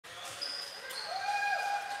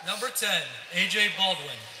Number 10, A.J.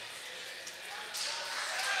 Baldwin.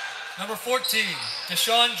 Number 14,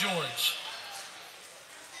 Deshaun George.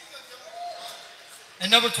 And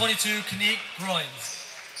number 22, Kanique Groins.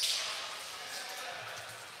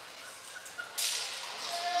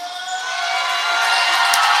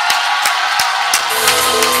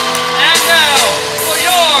 And now, for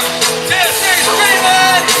your Tennessee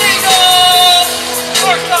Screaming Eagles,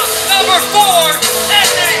 first up, number 4,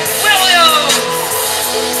 Anthony Williams.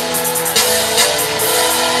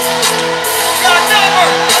 Got number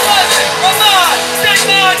 11, Ramon Big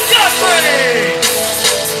Guthrie.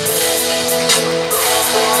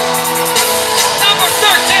 Number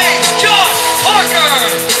 13, Josh Parker.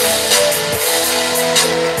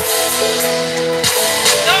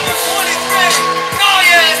 Number 23,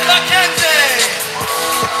 Ryan McKenzie.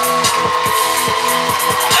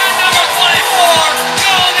 And number 24,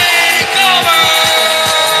 Cody Comer.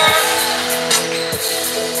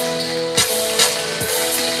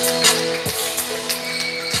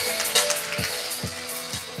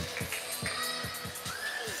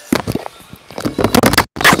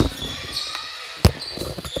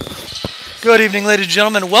 Good evening, ladies and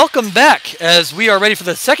gentlemen. Welcome back as we are ready for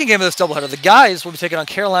the second game of this doubleheader. The guys will be taking on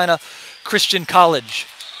Carolina Christian College.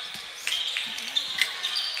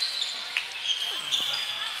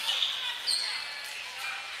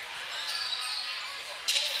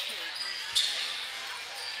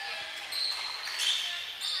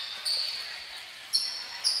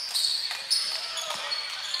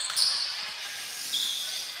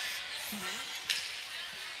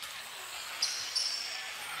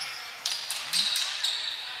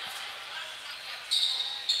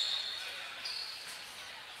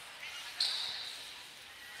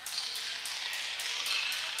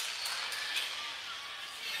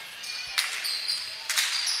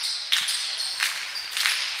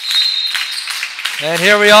 And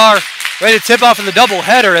here we are, ready to tip off in the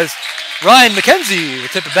doubleheader as Ryan McKenzie will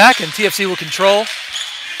tip it back and TFC will control.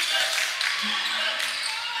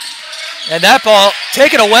 And that ball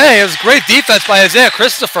taken away. It was great defense by Isaiah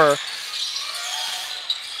Christopher.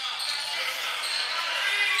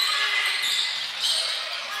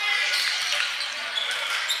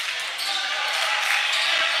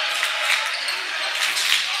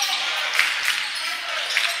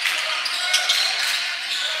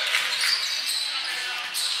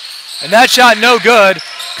 And that shot no good.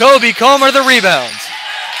 Kobe Comer the rebound.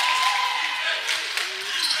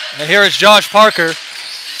 And here is Josh Parker.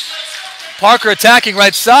 Parker attacking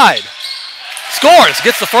right side. Scores,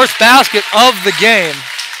 gets the first basket of the game.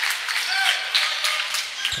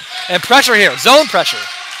 And pressure here, zone pressure.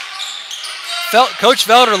 Coach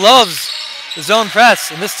Felder loves the zone press,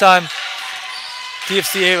 and this time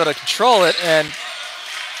TFC able to control it. And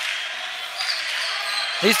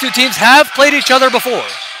these two teams have played each other before.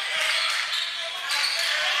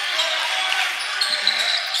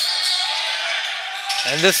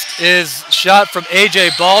 And this is shot from A.J.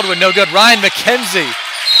 Baldwin, no good. Ryan McKenzie,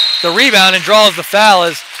 the rebound, and draws the foul.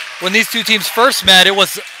 As when these two teams first met, it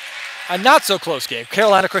was a not-so-close game.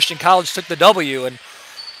 Carolina Christian College took the W, and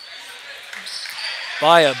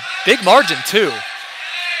by a big margin, too.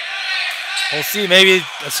 We'll see, maybe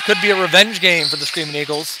this could be a revenge game for the Screaming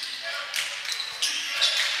Eagles.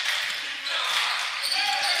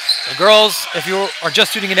 The girls, if you are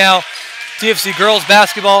just tuning in now, TFC girls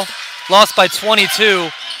basketball lost by 22,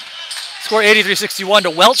 scored 83-61 to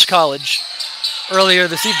Welch College earlier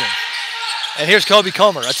this evening. And here's Kobe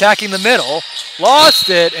Comer attacking the middle, lost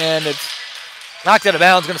it, and it's knocked out of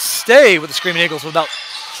bounds. Going to stay with the Screaming Eagles with about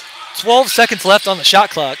 12 seconds left on the shot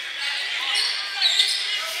clock.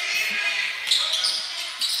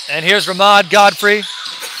 And here's Ramad Godfrey.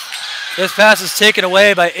 This pass is taken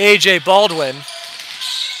away by A.J. Baldwin.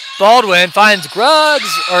 Baldwin finds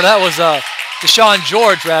Gruggs, or that was Deshaun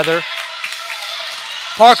George, rather.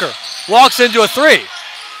 Parker walks into a three.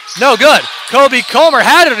 No good. Kobe Comer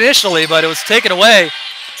had it initially, but it was taken away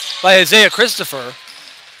by Isaiah Christopher.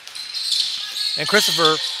 And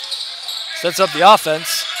Christopher sets up the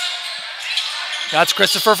offense. That's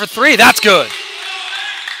Christopher for three. That's good.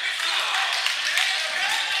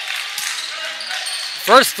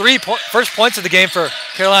 First points of the game for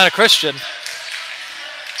Carolina Christian.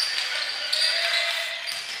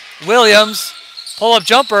 Williams, pull-up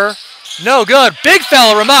jumper, no good. Big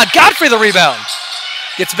fella, Ramad Godfrey the rebound.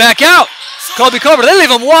 Gets back out. Kobe Comer, they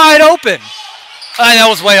leave him wide open. That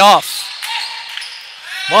was way off.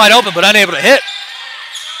 Wide open, but unable to hit.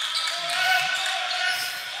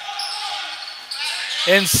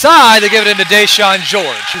 Inside, they give it into Deshaun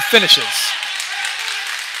George, who finishes.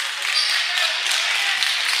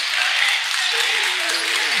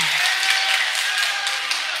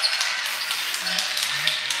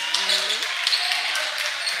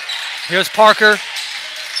 Here's Parker.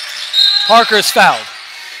 Parker is fouled.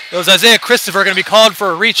 It was Isaiah Christopher going to be called for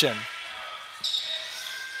a reach-in.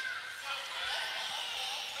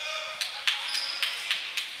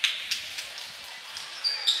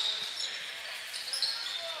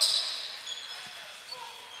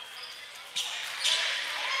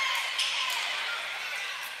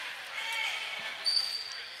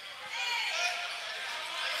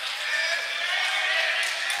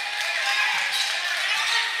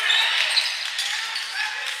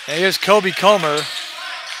 And here's Kobe Comer.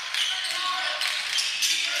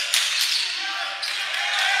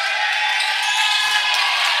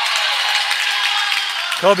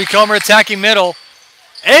 Kobe Comer attacking middle.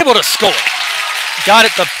 Able to score. Got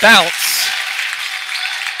it to bounce.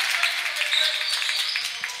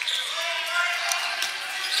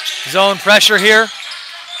 Zone pressure here.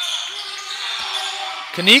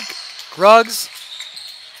 Kanik, Gruggs.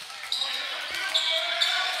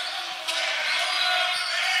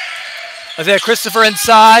 Isaiah Christopher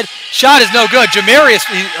inside. Shot is no good. Jamarius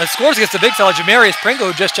scores against the big fella. Jamarius Pringle,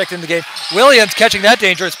 who just checked in the game. Williams catching that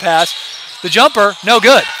dangerous pass. The jumper, no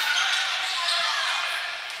good.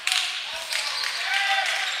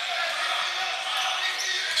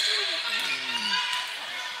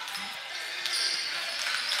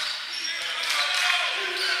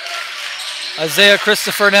 Isaiah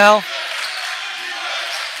Christopher now.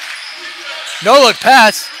 No look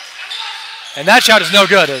pass. And that shot is no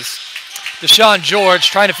good as Deshaun George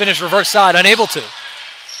trying to finish reverse side, unable to.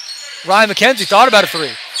 Ryan McKenzie thought about a three.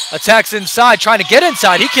 Attacks inside, trying to get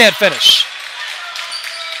inside. He can't finish.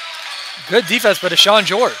 Good defense by Deshaun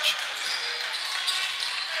George.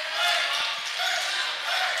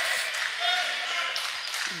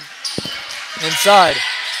 Inside.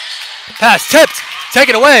 Pass tipped.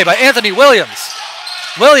 Taken away by Anthony Williams.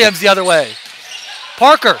 Williams the other way.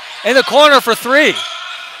 Parker in the corner for three.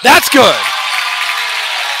 That's good.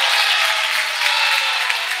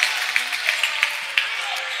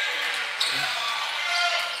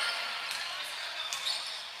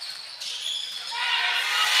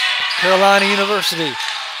 Carolina University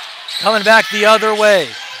coming back the other way.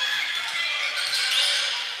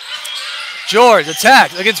 George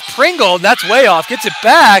attacked against Pringle, and that's way off. Gets it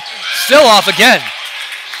back, still off again.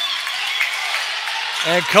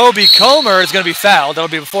 And Kobe Comer is going to be fouled. That'll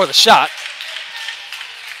be before the shot.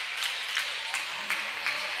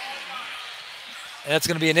 And that's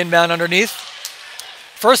going to be an inbound underneath.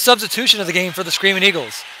 First substitution of the game for the Screaming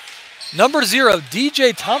Eagles. Number 0,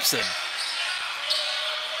 DJ Thompson,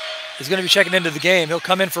 is going to be checking into the game. He'll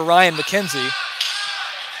come in for Ryan McKenzie.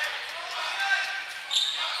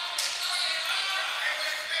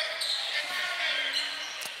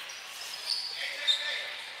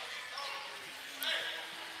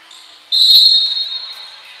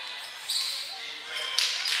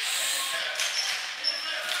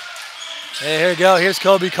 Hey, here we go. Here's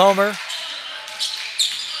Kobe Comer.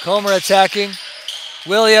 Comer attacking.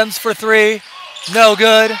 Williams for three. No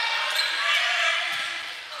good.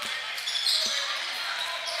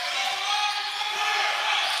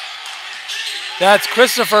 That's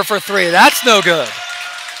Christopher for three. That's no good.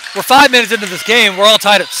 We're 5 minutes into this game. We're all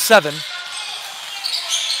tied at 7.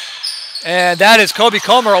 And that is Kobe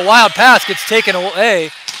Comer. A wild pass gets taken away.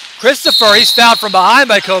 Christopher, he's fouled from behind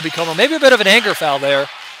by Kobe Comer. Maybe a bit of an anger foul there.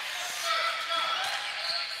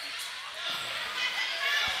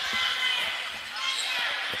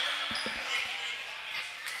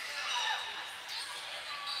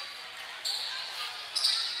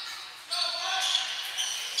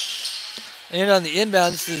 And on the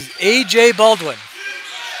inbound, this is A.J. Baldwin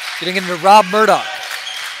getting into Rob Murdoch.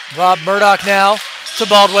 Rob Murdoch now to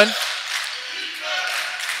Baldwin.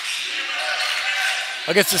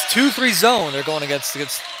 Against this 2-3 zone they're going against the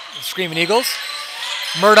Screaming Eagles.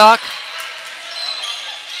 Murdoch.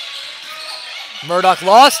 Murdoch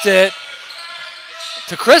lost it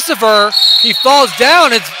to Christopher. He falls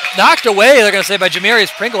down. It's knocked away, they're going to say, by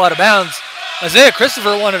Jamarius Pringle out of bounds. Isaiah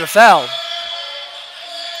Christopher wanted a foul.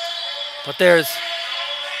 But there's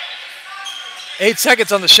 8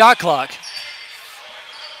 seconds on the shot clock.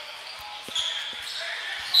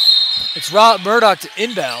 It's Rob Murdoch to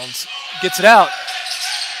inbounds. Gets it out.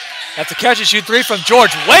 That's a catch and shoot three from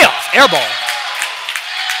George. Way off. Air ball.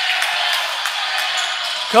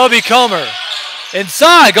 Kobe Comer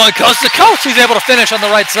inside, going coast to coast. He's able to finish on the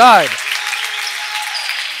right side.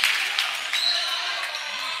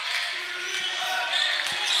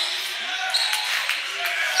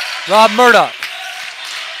 Rob Murdoch.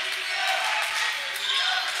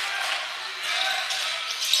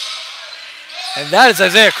 And that is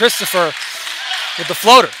Isaiah Christopher with the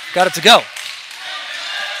floater. Got it to go.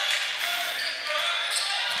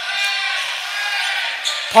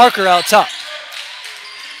 Parker out top.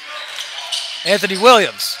 Anthony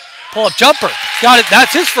Williams. Pull-up jumper. Got it.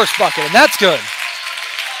 That's his first bucket, and that's good.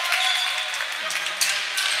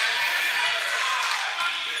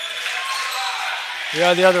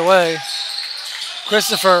 Yeah, the other way.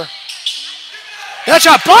 Christopher. That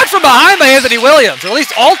shot blocked from behind by Anthony Williams, or at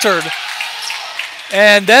least altered.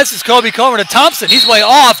 And this is Kobe Comer to Thompson. He's way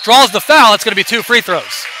off, draws the foul. It's going to be 2 free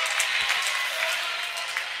throws.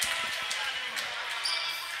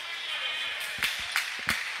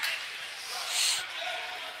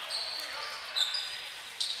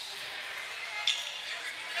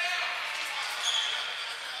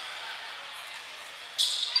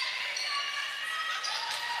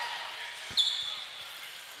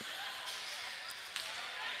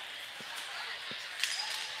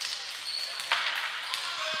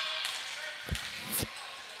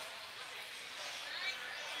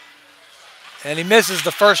 And he misses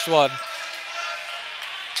the first one.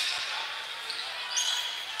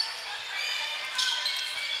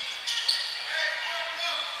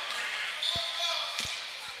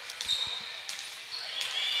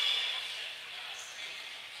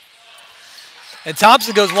 And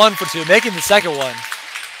Thompson goes 1 for 2, making the second one.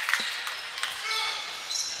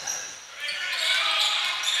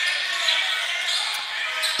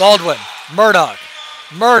 Baldwin, Murdoch.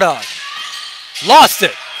 Lost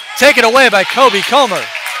it. Taken away by Kobe Comer.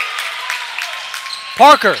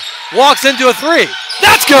 Parker walks into a 3.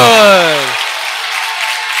 That's good!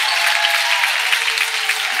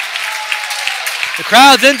 The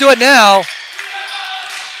crowd's into it now.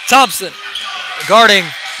 Thompson guarding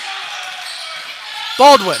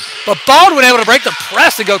Baldwin. But Baldwin able to break the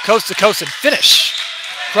press and go coast to coast and finish.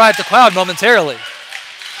 Quiet the crowd momentarily.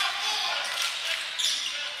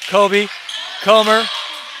 Kobe, Comer.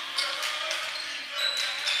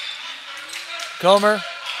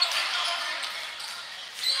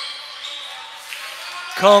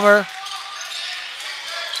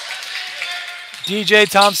 DJ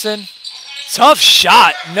Thompson. Tough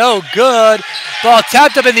shot, no good. Ball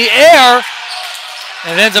tapped up in the air,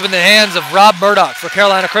 and it ends up in the hands of Rob Murdoch for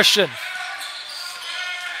Carolina Christian.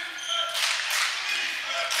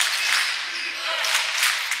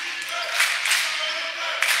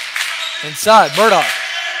 Inside, Murdoch.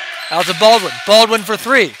 Out to Baldwin. Baldwin for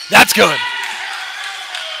 3. That's good.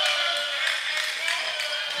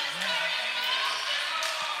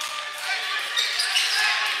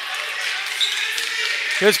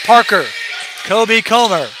 Here's Parker. Kobe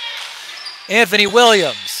Comer. Anthony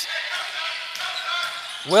Williams.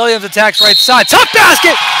 Williams attacks right side. Tough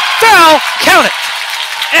basket. Foul. Count it.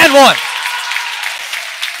 And 1.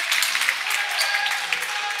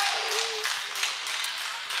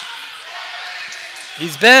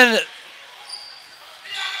 He's been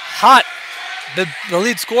hot, the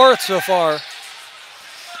lead scorer so far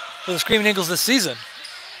for the Screaming Eagles this season.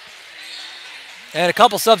 And a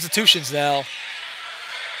couple substitutions now.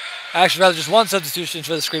 Actually, rather just one substitution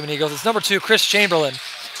for the Screaming Eagles. It's number 2, Chris Chamberlain,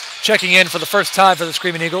 checking in for the first time for the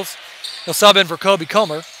Screaming Eagles. He'll sub in for Kobe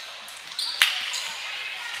Comer.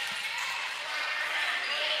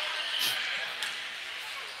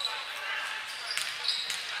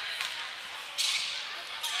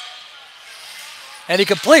 And he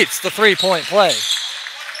completes the 3-point play.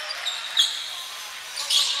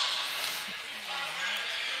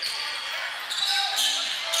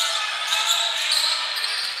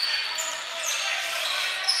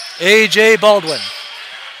 A.J. Baldwin.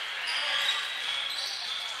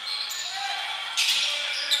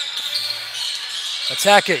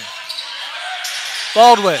 Attacking.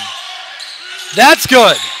 Baldwin. That's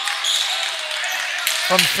good.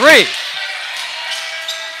 From 3.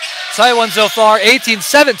 Tight one so far,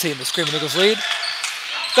 18-17, the Screaming Eagles lead.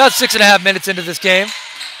 About 6.5 minutes into this game.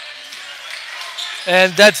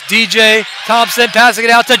 And that's DJ Thompson passing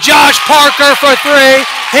it out to Josh Parker for 3.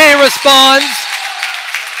 He responds.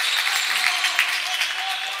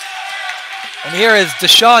 And here is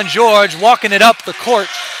Deshaun George walking it up the court.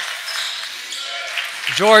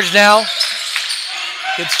 George now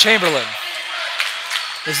gets Chamberlain.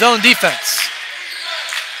 The zone defense.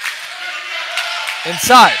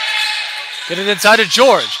 Inside. Get it inside to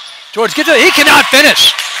George. George gets it. He cannot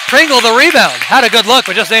finish. Pringle the rebound. Had a good look,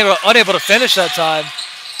 but just unable to finish that time.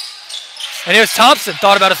 And here's Thompson.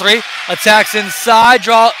 Thought about a 3. Attacks inside.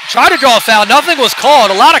 Tried to draw a foul. Nothing was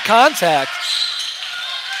called. A lot of contact.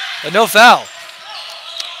 But no foul.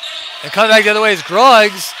 And coming back the other way is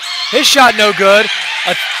Gruggs. His shot no good.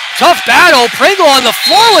 A tough battle. Pringle on the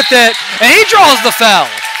floor with it. And he draws the foul.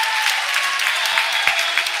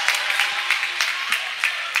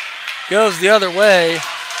 Goes the other way.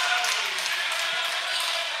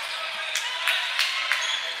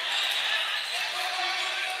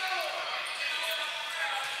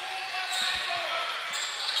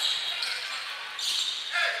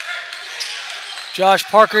 Josh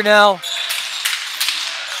Parker now.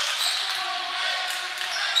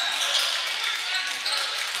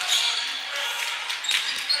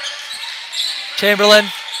 Chamberlain,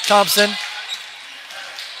 Thompson.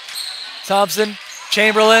 Thompson,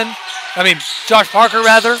 Chamberlain. Josh Parker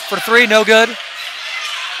rather, for three, no good.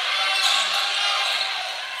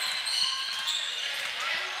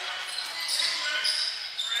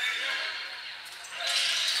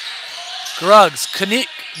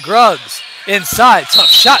 Gruggs inside. Tough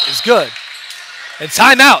shot is good. And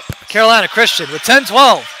timeout. Carolina Christian with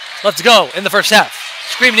 10-12 left to go in the first half.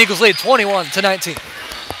 Screaming Eagles lead 21-19.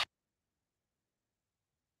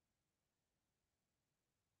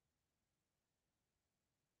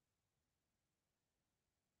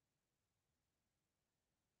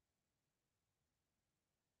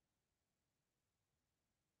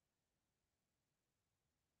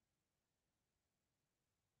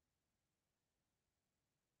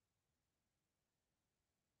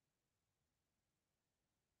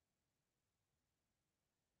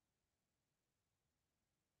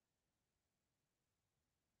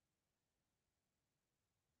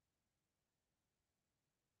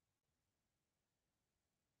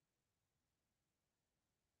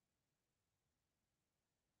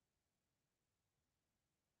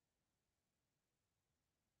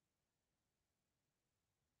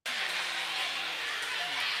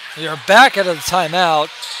 You're back out of the timeout,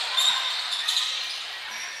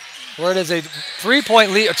 where it is a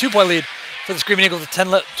 3-point lead, or 2-point lead for the Screaming Eagles with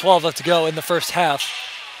 10-12 left to go in the first half.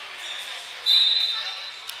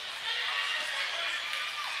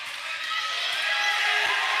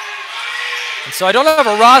 And so I don't have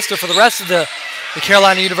a roster for the rest of the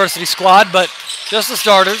Carolina University squad, but just the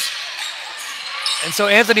starters. And so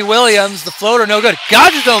Anthony Williams, the floater, no good.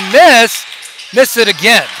 Godges don't miss. Missed it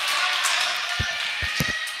again.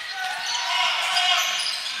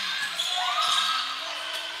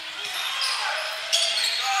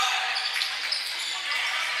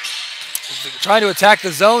 Trying to attack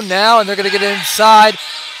the zone now, and they're going to get inside.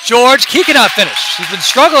 George, he cannot finish. He's been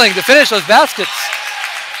struggling to finish those baskets.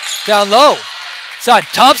 Down low. Side,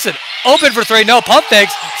 Thompson, open for three, no pump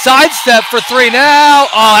fakes. Sidestep for three now.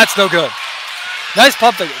 Oh, that's no good. Nice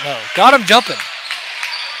pump fake. No, got him jumping.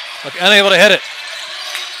 Look, unable to hit it.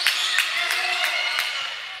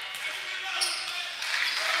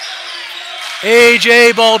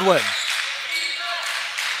 A.J. Baldwin.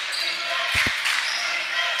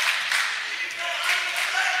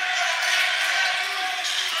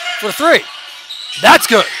 For three. That's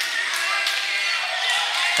good.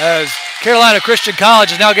 As Carolina Christian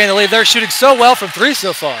College is now getting the lead. They're shooting so well from three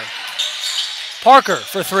so far. Parker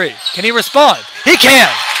for three. Can he respond? He can.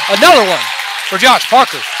 Another one for Josh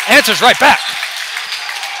Parker. Answers right back.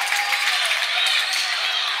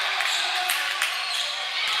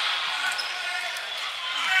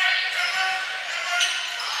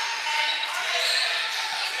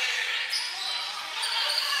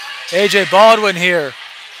 A.J. Baldwin here.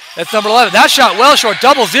 That's number 11. That shot well short.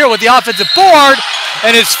 0-0 with the offensive board.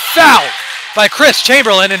 And is fouled by Chris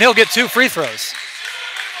Chamberlain, and he'll get 2 free throws.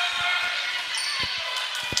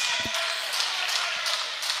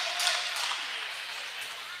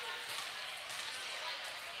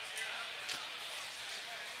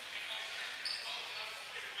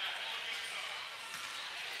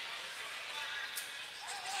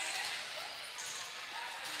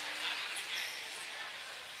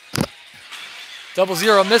 Double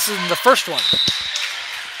zero misses in the first one.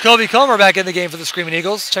 Kobe Comer back in the game for the Screaming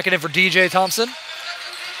Eagles, checking in for DJ Thompson.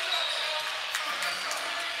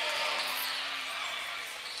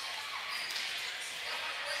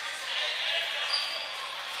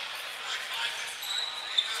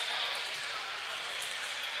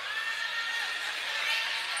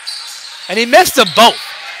 And he missed them both.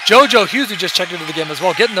 JoJo Hughes, who just checked into the game as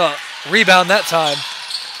well, getting the rebound that time.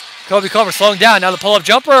 Kobe Comer slowing down. Now the pull-up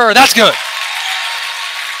jumper. That's good.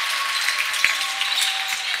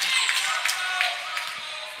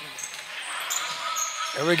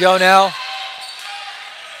 Here we go now.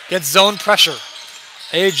 Gets zone pressure.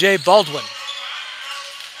 A.J. Baldwin.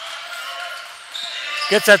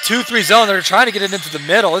 Gets that 2-3 zone. They're trying to get it into the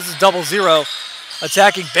middle. This is 0-0.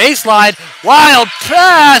 Attacking baseline. Wild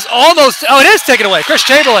pass. Almost. Oh, it is taken away. Chris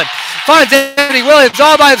Chamberlain finds Anthony Williams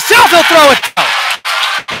all by himself. He'll throw it down.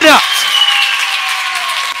 Nuts.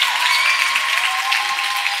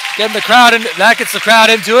 Getting the crowd in. That gets the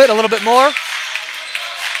crowd into it a little bit more.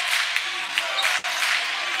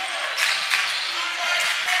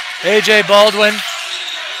 A.J. Baldwin.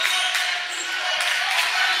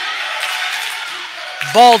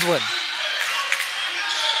 Baldwin.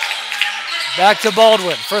 Back to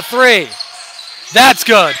Baldwin for three. That's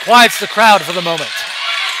good. Quiets the crowd for the moment.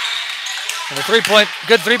 And the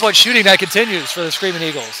good three-point shooting night continues for the Screaming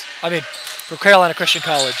Eagles. I mean, for Carolina Christian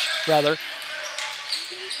College, rather.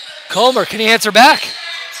 Comer, can he answer back?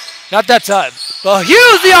 Not that time. Well,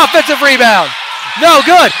 Hughes, the offensive rebound. No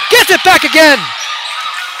good. Gets it back again.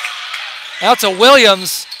 Out to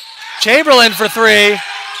Williams. Chamberlain for three.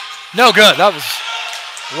 No good. That was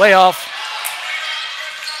way off.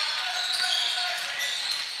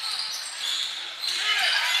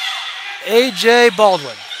 A.J.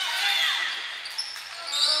 Baldwin.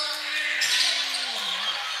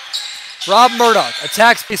 Rob Murdoch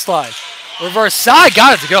attacks baseline. Reverse side,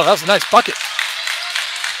 got it to go. That was a nice bucket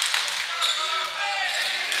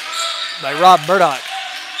by Rob Murdoch.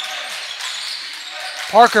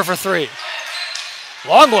 Parker for three.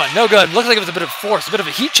 Long one, no good. Looks like it was a bit of force, a bit of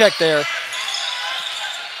a heat check there.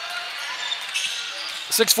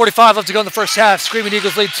 6:45 left to go in the first half. Screaming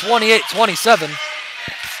Eagles lead 28-27.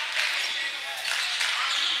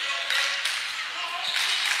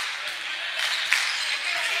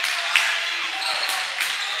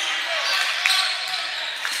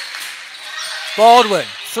 Baldwin,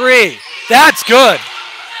 three. That's good.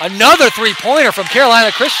 Another three-pointer from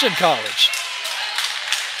Carolina Christian College.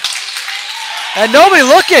 And nobody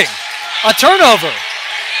looking. A turnover.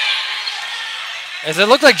 As it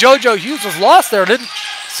looked like JoJo Hughes was lost there. Didn't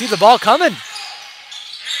see the ball coming.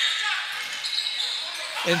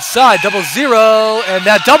 Inside, 0-0. And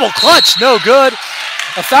that double clutch, no good.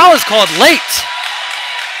 A foul is called late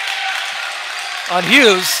on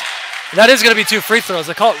Hughes. And that is going to be 2 free throws.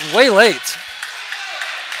 They call it way late.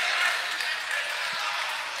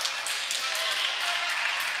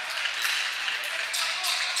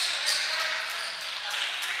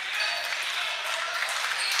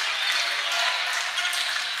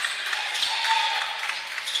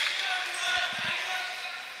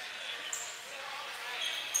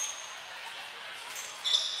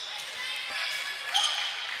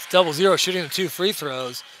 It's 0-0, shooting the 2 free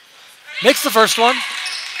throws. Makes the first one.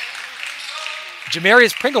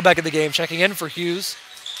 Jamarius Pringle back in the game, checking in for Hughes.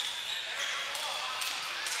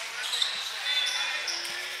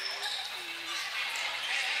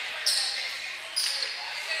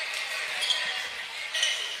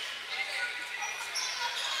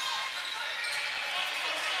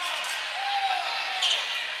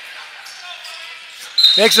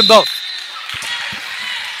 Makes them both.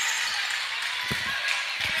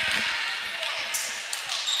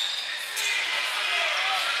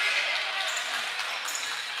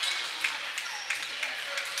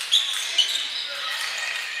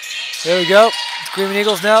 There we go. Screaming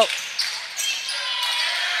Eagles now in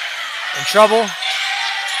trouble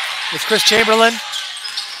with Chris Chamberlain.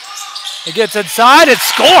 He gets inside and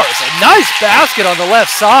scores. A nice basket on the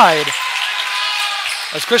left side.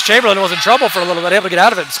 As Chris Chamberlain was in trouble for a little bit, able to get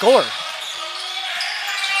out of it and score.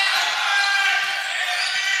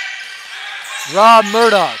 Rob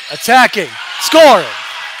Murdoch attacking, scoring.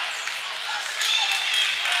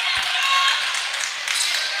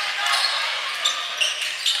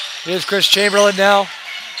 Here's Chris Chamberlain now.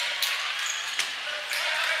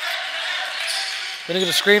 Gonna get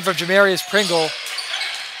a screen from Jamarius Pringle.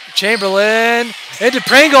 Chamberlain into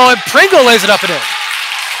Pringle, and Pringle lays it up and in.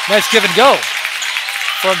 Nice give and go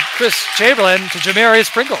from Chris Chamberlain to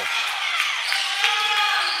Jamarius Pringle.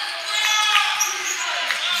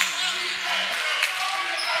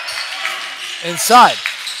 Inside.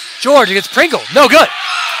 George against Pringle. No good.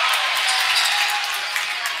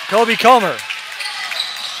 Kobe Comer.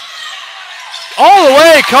 All the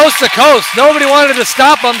way coast to coast. Nobody wanted to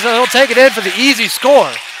stop him, so he'll take it in for the easy score.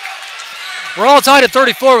 We're all tied at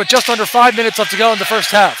 34 with just under 5 minutes left to go in the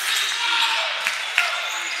first half.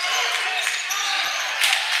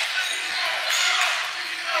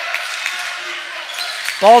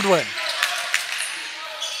 Baldwin.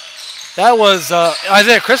 That was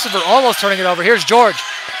Isaiah Christopher almost turning it over. Here's George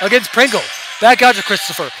against Pringle. Back out to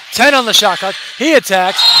Christopher. 10 on the shot clock. He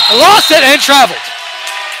attacks, lost it, and traveled.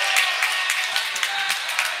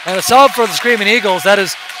 And a sub for the Screaming Eagles. That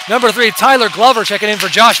is number 3, Tyler Glover, checking in for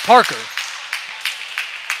Josh Parker.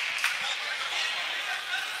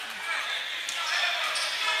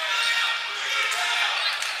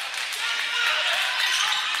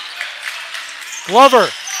 Glover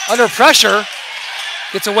under pressure,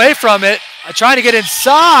 gets away from it, trying to get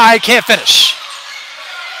inside, can't finish.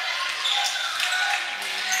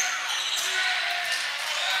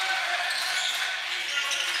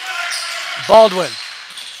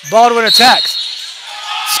 Baldwin attacks,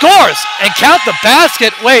 scores, and count the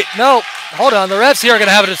basket. Wait, no, hold on, the refs here are going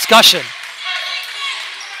to have a discussion.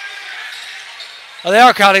 Oh, they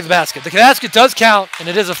are counting the basket. The basket does count, and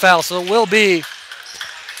it is a foul, so it will be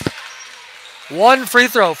One free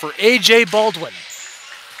throw for A.J. Baldwin.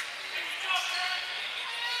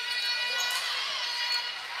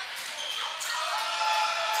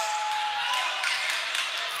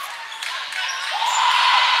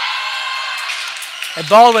 And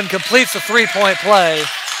Baldwin completes the three-point play.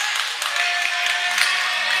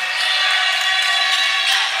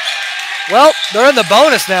 Well, they're in the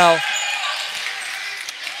bonus now.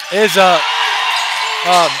 Is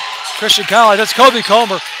Christian College. That's Kobe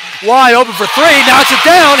Comer. Wide open for three. Knocks it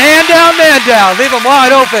down. Hand down, man down. Leave him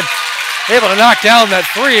wide open. Able to knock down that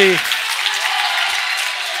three.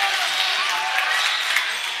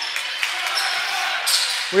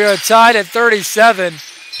 We are tied at 37.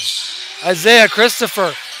 Isaiah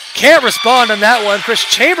Christopher can't respond on that one. Chris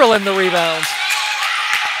Chamberlain the rebound.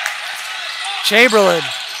 Chamberlain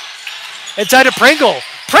inside to Pringle.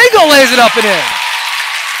 Pringle lays it up and in.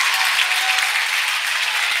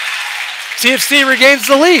 TFC regains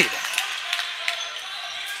the lead.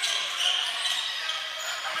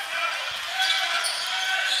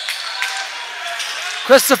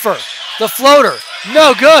 Christopher, the floater,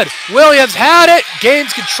 no good. Williams had it,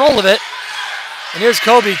 gains control of it. And here's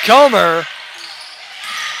Kobe Comer.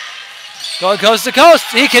 Going coast to coast.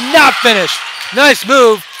 He cannot finish. Nice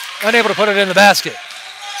move. Unable to put it in the basket.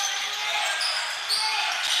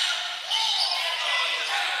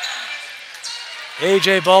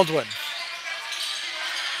 A.J. Baldwin.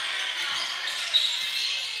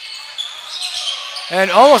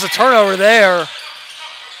 And almost a turnover there.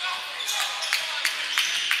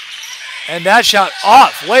 And that shot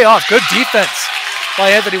off, way off. Good defense by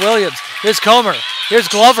Anthony Williams. Here's Comer. Here's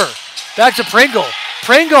Glover. Back to Pringle.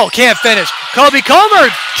 Pringle can't finish. Kobe Comer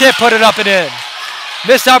can't put it up and in.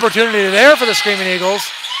 Missed opportunity there for the Screaming Eagles.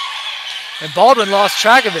 And Baldwin lost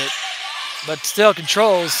track of it, but still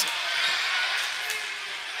controls.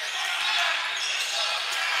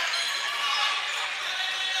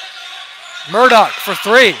 Murdoch for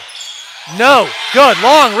three. No. Good.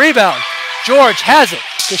 Long rebound. George has it.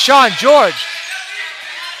 Deshaun George.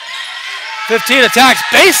 15 attacks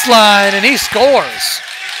baseline, and he scores.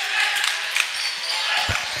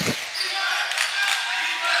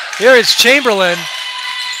 Here is Chamberlain.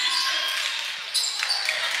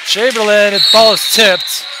 Chamberlain, the ball is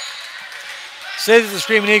tipped. Saves the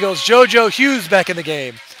Screaming Eagles. JoJo Hughes back in the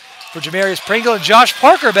game for Jamarius Pringle, and Josh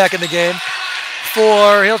Parker back in the game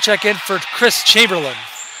he'll check in for Chris Chamberlain.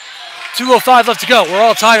 2:05 left to go. We're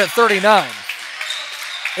all tied at 39.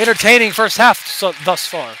 Entertaining first half thus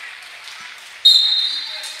far.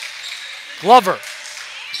 Glover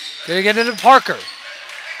getting it into Parker.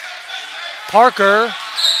 Parker,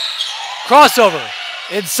 crossover,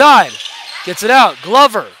 inside, gets it out.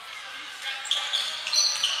 Glover.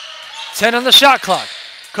 10 on the shot clock.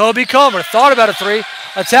 Kobe Comer thought about a three,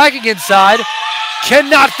 attacking inside,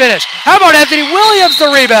 cannot finish. How about Anthony Williams, the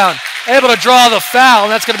rebound? Able to draw the foul,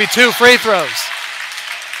 and that's going to be 2 free throws.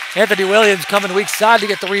 Anthony Williams coming weak side to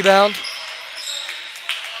get the rebound.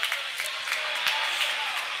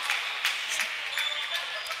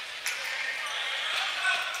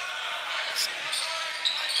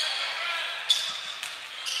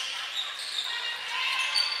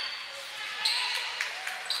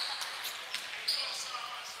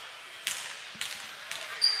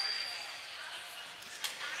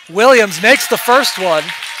 Williams makes the first one.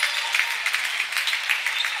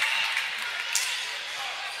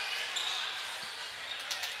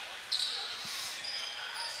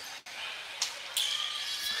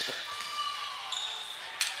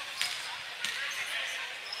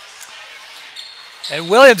 And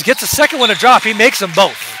Williams gets the second one to drop. He makes them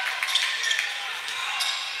both.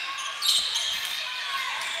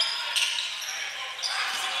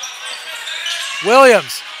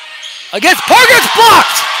 Williams against Parker, gets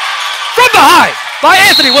blocked from behind by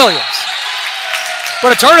Anthony Williams.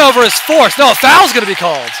 But a turnover is forced. No, a foul's going to be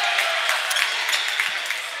called.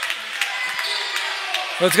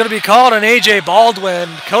 It's going to be called on A.J. Baldwin.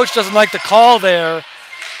 Coach doesn't like the call there.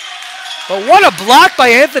 But what a block by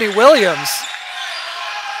Anthony Williams.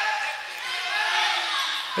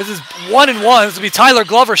 This is 1-1. This will be Tyler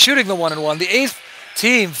Glover shooting the 1-1. The 8th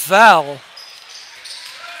team foul.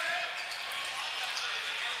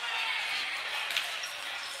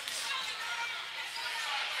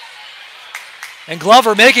 And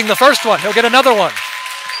Glover making the first one. He'll get another one.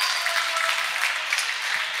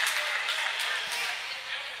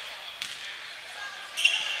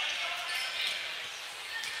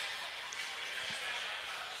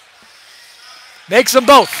 Makes them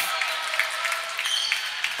both.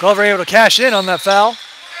 Glover able to cash in on that foul.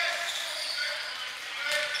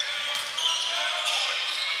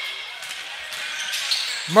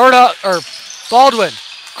 Baldwin,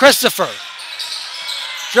 Christopher.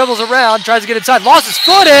 dribbles around, tries to get inside, lost his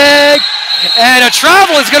footing, and a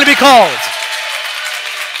travel is going to be called.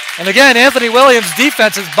 And again, Anthony Williams'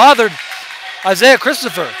 defense has bothered Isaiah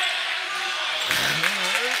Christopher.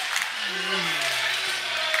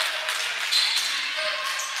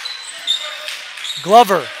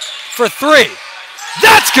 Glover for three.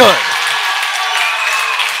 That's good.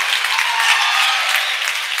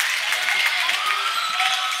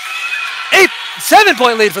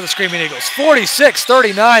 7-point lead for the Screaming Eagles.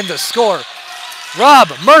 46-39 the score. Rob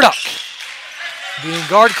Murdoch being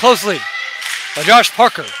guarded closely by Josh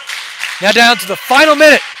Parker. Now down to the final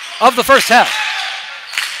minute of the first half.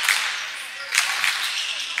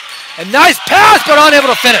 A nice pass, but unable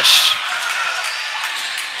to finish.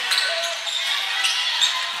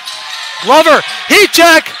 Glover, heat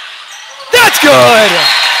check. That's good.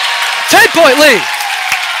 10-point lead.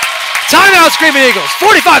 Timeout, Screaming Eagles.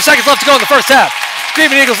 45 seconds left to go in the first half.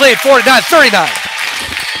 Screaming Eagles lead 49-39.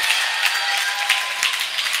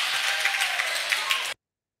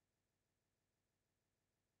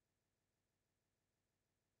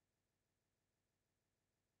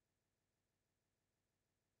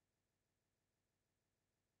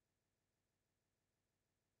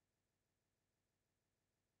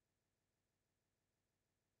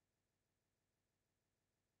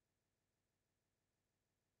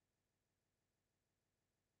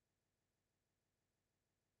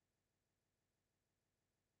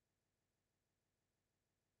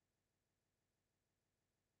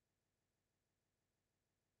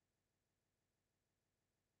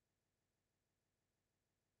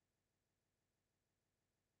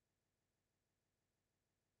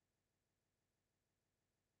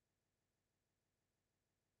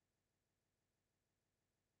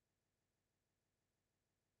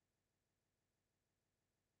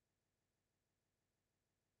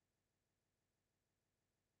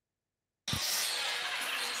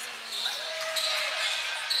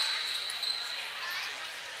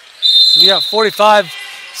 So we got 45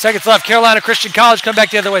 seconds left. Carolina Christian College come back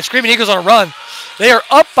the other way. Screaming Eagles on a run. They are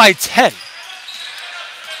up by 10.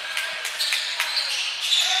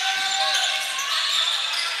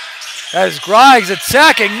 That is Griggs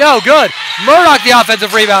attacking. No good. Murdoch, the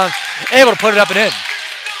offensive rebound, able to put it up and in.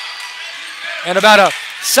 And about a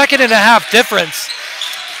second and a half difference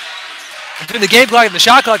between the game clock and the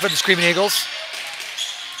shot clock for the Screaming Eagles.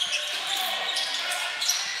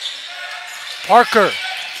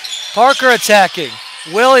 Parker attacking.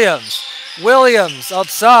 Williams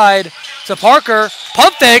outside to Parker.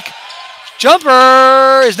 Pump fake.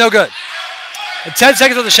 Jumper is no good. And 10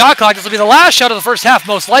 seconds on the shot clock. This will be the last shot of the first half,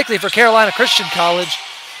 most likely for Carolina Christian College.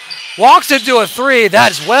 Walks into a three.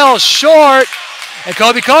 That is well short. And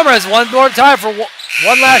Kobe Comer has one more time for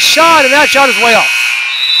one last shot, and that shot is way off.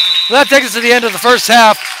 So that takes us to the end of the first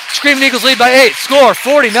half. Screaming Eagles lead by 8. Score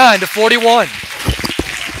 49-41.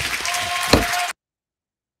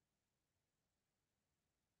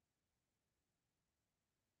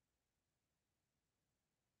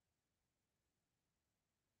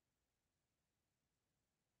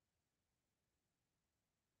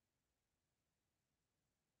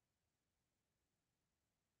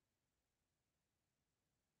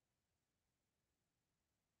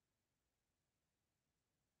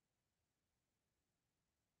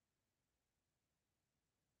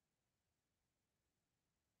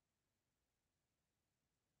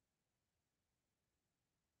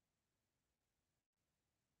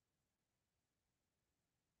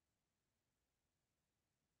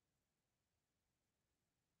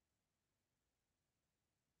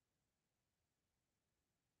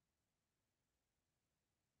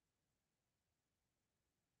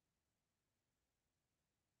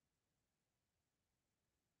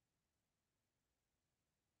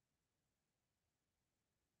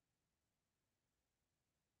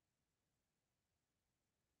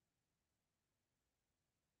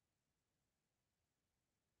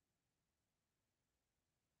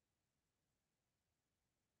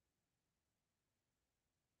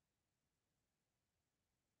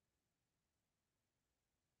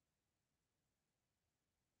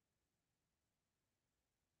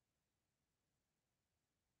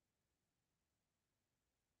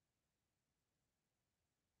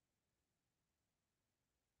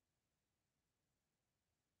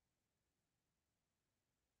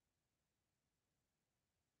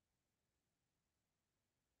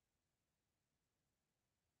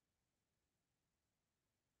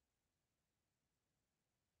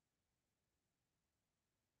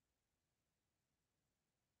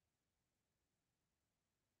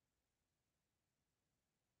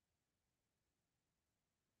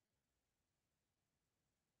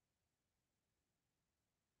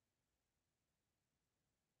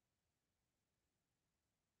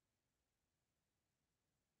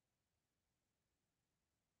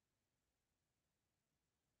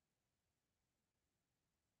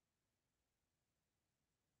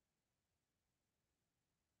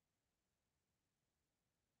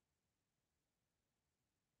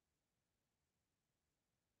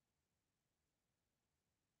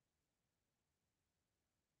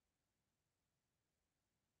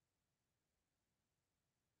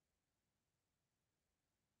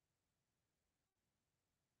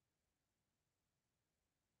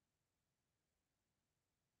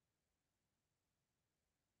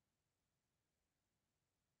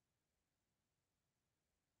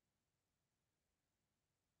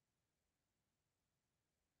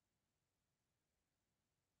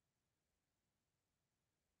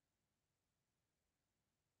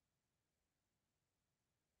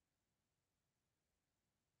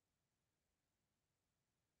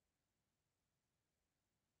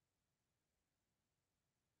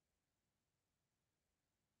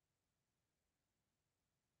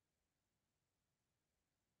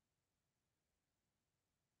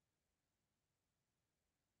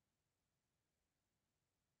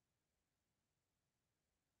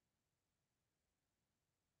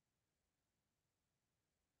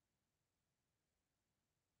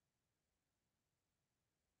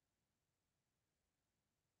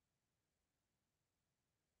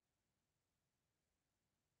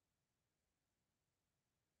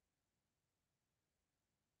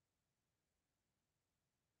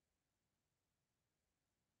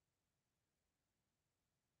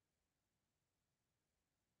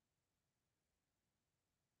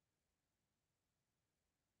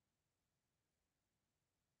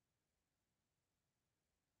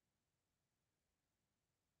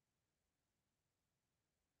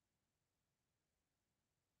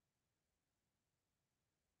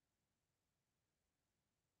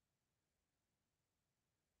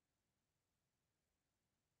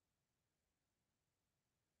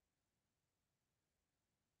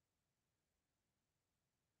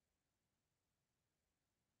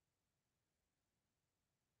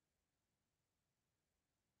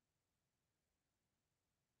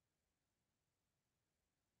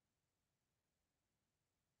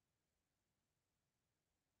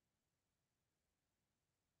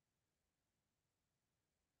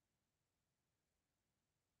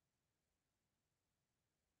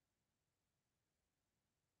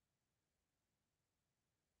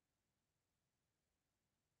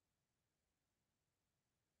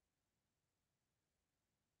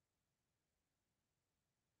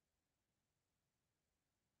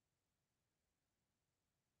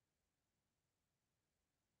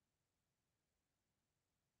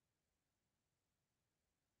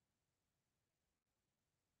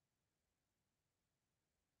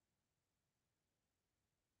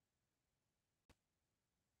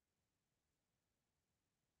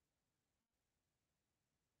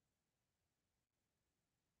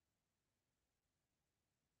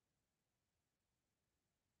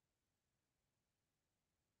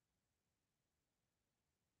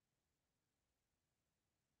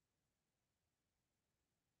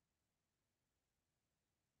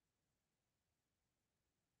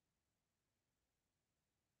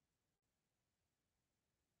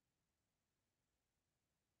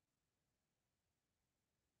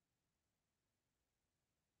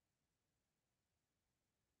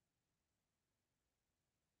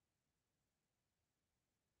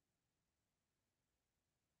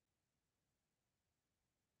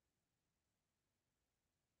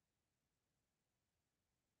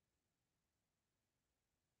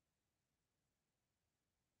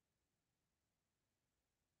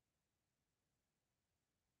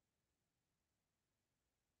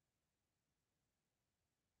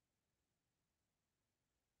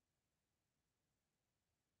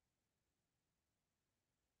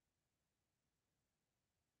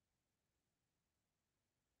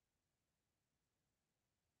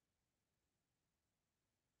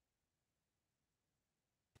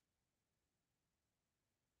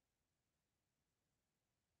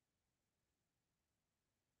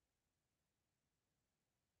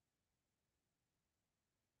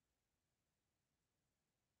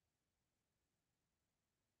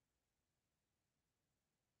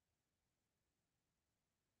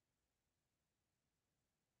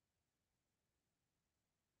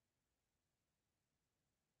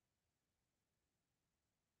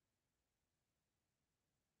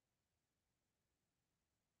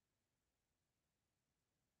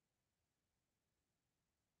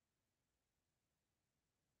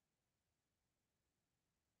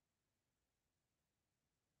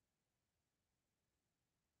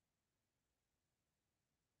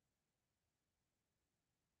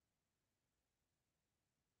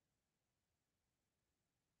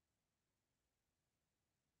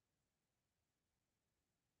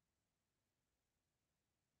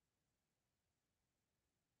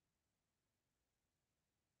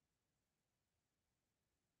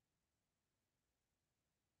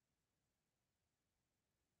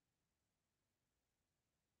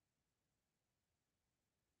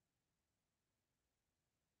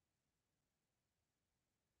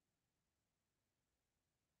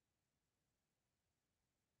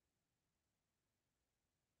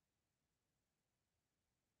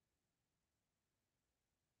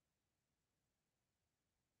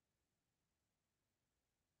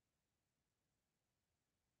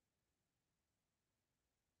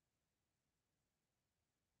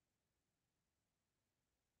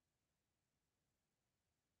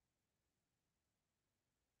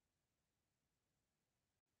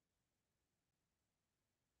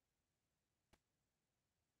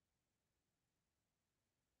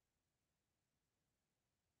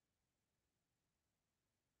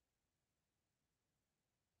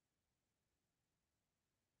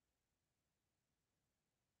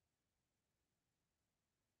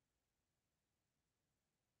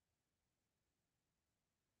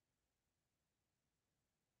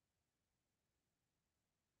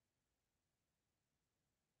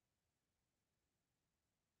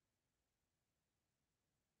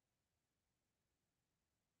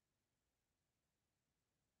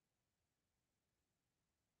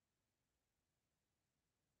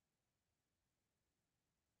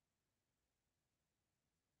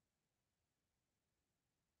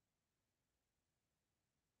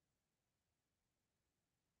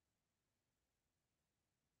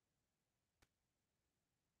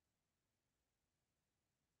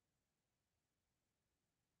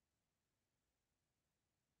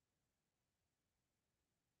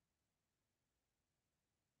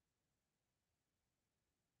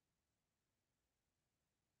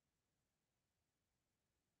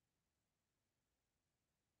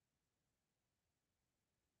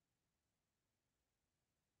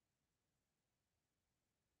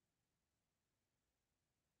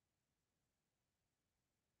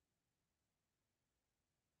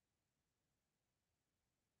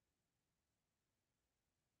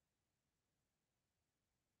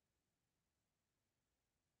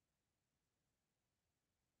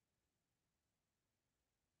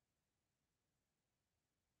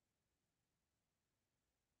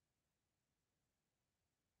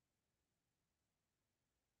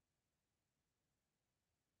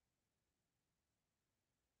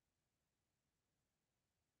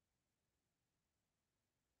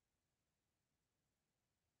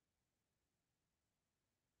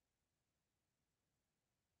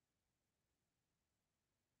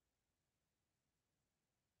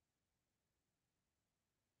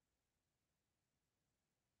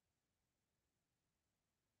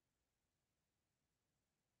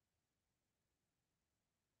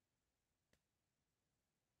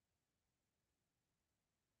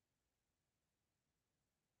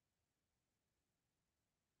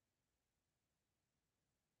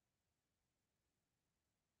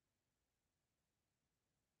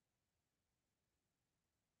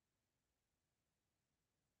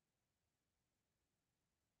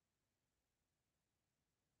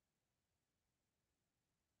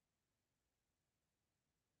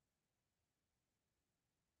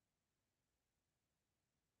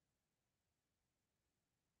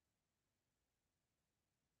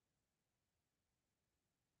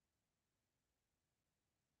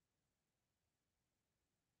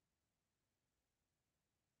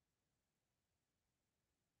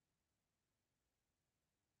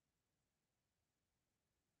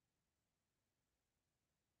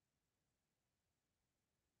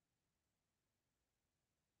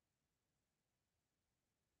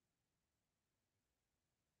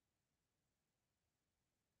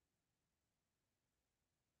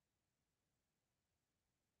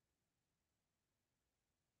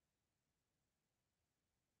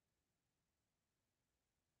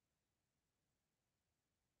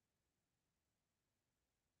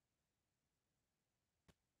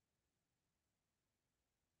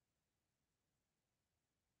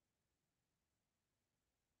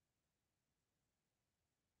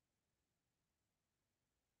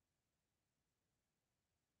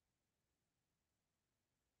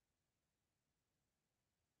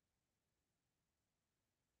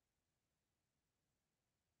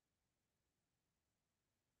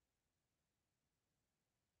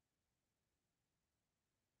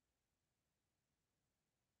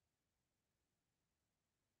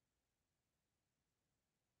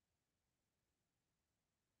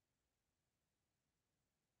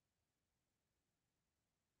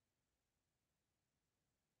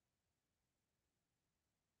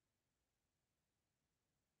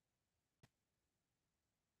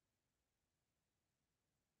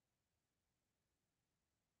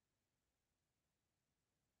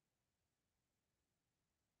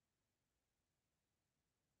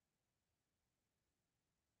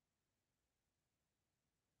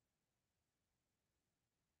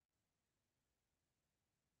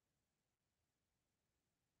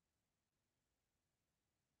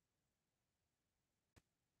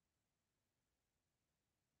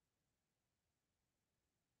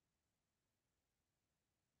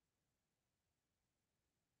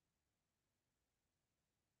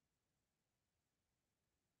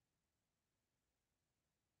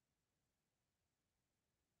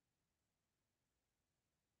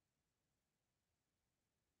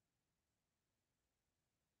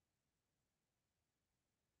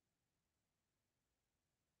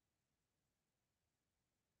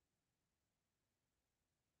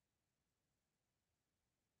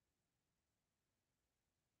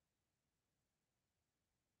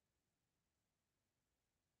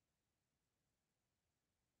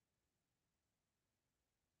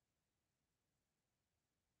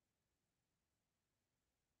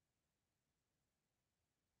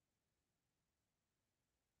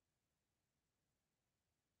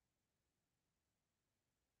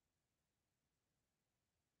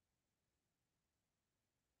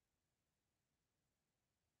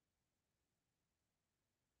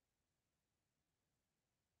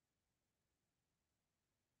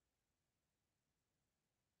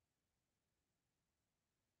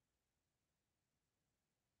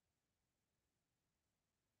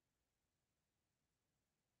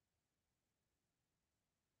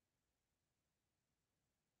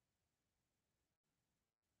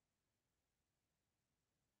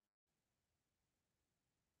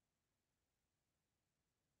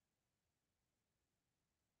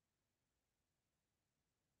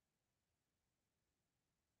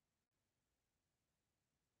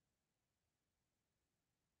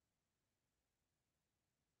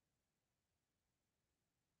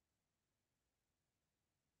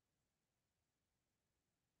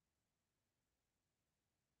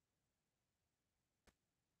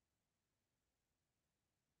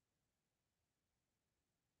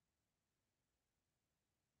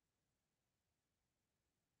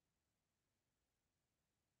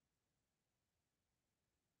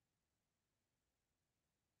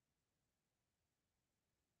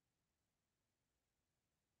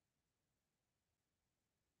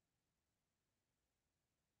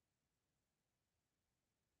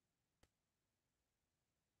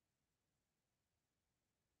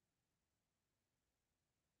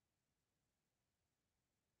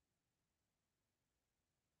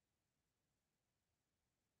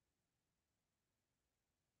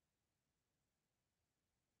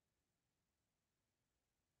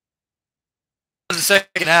 the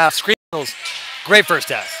second half. Screaming Eagles, great first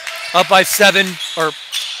half. Up by 7, or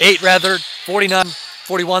 8 rather,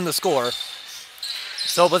 49-41 the score.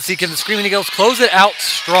 So let's see, can the Screaming Eagles close it out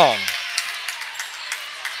strong?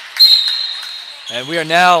 And we are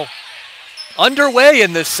now underway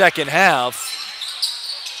in this second half.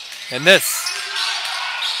 And this,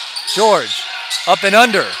 George, up and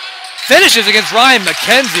under. Finishes against Ryan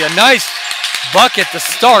McKenzie. A nice bucket to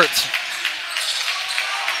start.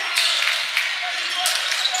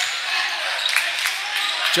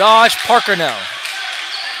 Josh Parker now.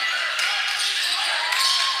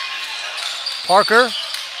 Parker.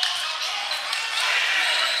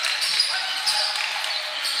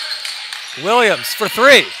 Williams for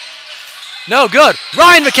 3. No good.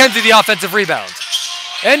 Ryan McKenzie, the offensive rebound.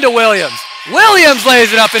 Into Williams. Williams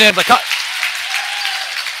lays it up and in. The cut.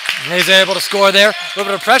 And he's able to score there. A little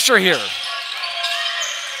bit of pressure here.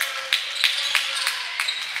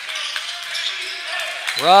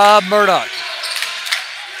 Rob Murdoch.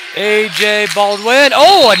 A.J. Baldwin.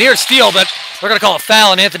 Oh, a near steal, but we're going to call a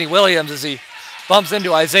foul on Anthony Williams as he bumps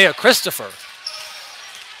into Isaiah Christopher.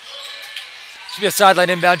 Should be a sideline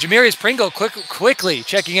inbound. Jamirius Pringle quickly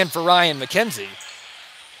checking in for Ryan McKenzie.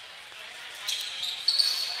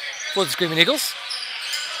 For the Screaming Eagles.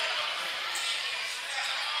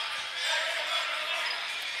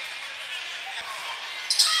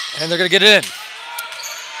 And they're going to get it in.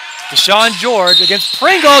 Deshaun George against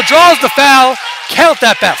Pringle. Draws the foul. Count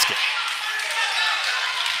that basket.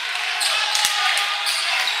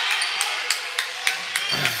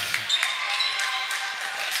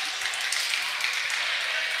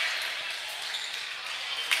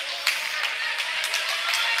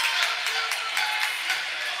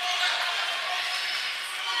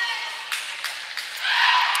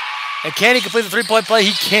 And can he complete the three-point play?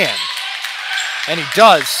 He can. And he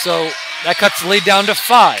does, so that cuts the lead down to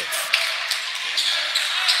 5.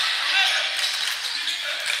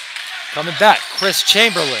 Coming back, Chris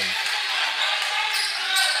Chamberlain.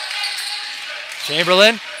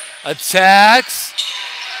 Chamberlain attacks.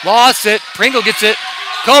 Lost it. Pringle gets it.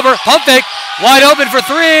 Culver, pump fake. Wide open for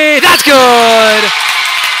 3. That's good!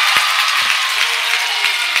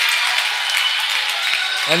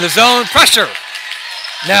 And the zone pressure.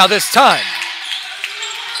 Now this time.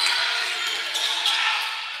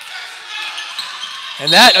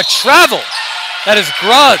 And that, a travel. That is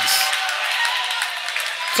Gruggs.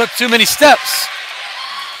 Took too many steps.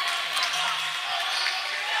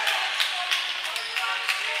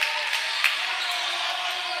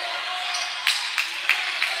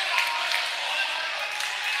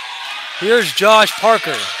 Here's Josh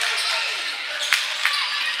Parker.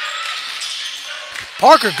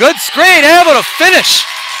 Parker, good screen, able to finish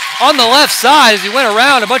on the left side as he went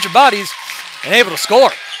around a bunch of bodies and able to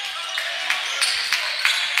score.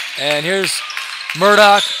 And here's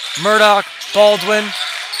Murdoch, Baldwin.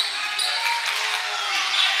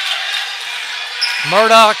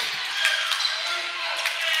 Murdoch.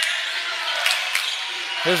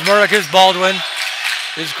 Here's Murdoch, here's Baldwin.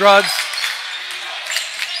 Here's Gruggs.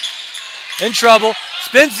 In trouble.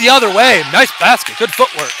 Spins the other way. Nice basket. Good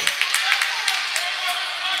footwork.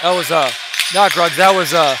 That was not Gruggs. That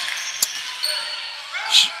was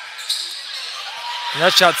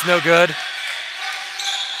that shot's no good.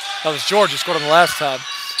 That was George who scored on the last time.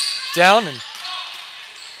 Down and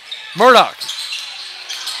Murdoch.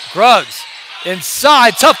 Gruggs.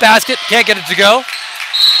 Inside. Tough basket. Can't get it to go.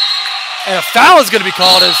 And a foul is going to be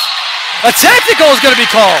called as a technical is going to be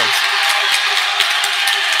called.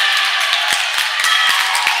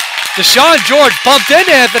 Deshaun George bumped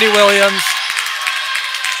into Anthony Williams.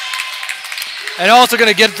 And also going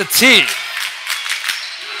to get the tee.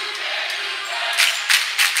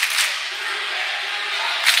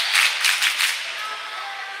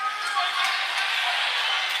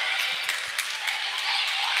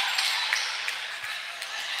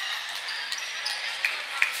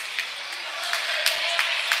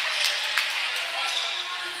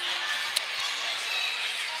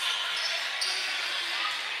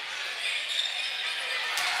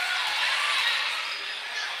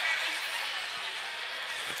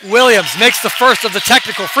 Williams makes the first of the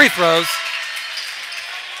technical free throws.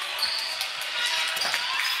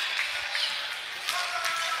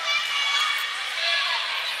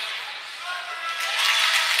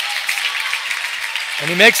 And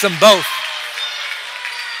he makes them both.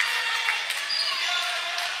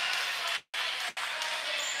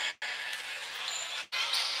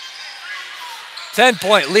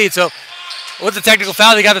 Ten-point lead. So with the technical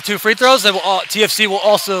foul, they got the 2 free throws. And TFC will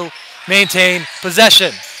also maintain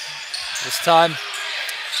possession. This time.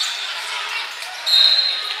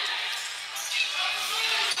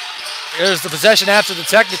 There's the possession after the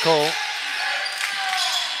technical.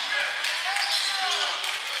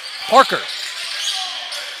 Parker.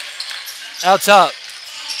 Out top.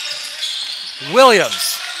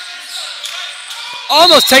 Williams.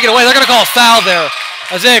 Almost taken away. They're going to call a foul there.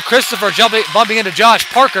 Isaiah Christopher bumping into Josh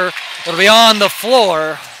Parker. It'll be on the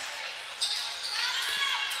floor.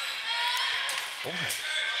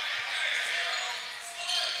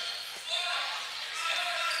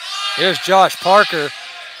 Here's Josh Parker.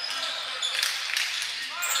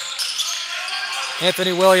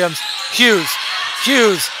 Anthony Williams.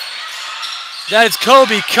 Hughes. That is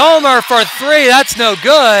Kobe Comer for three. That's no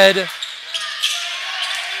good.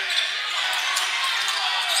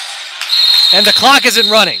 And the clock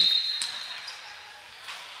isn't running.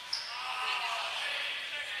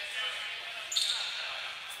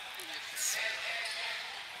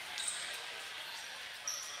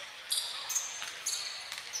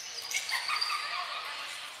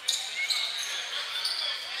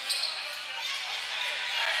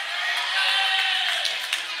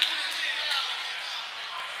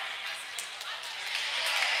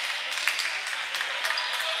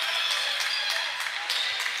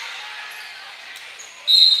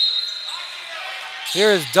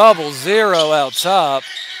 Here is 0-0 out top.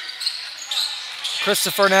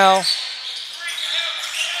 Christopher now.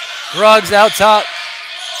 Gruggs out top.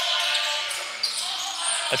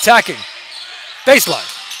 Attacking. Baseline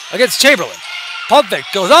against Chamberlain. Pump fake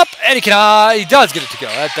goes up, and he does get it to go.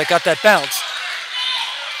 That got that bounce.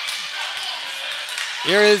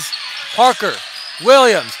 Here is Parker.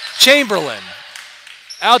 Williams. Chamberlain.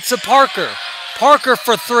 Out to Parker. Parker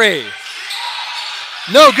for three.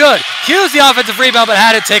 No good. Hughes the offensive rebound, but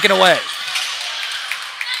had it taken away.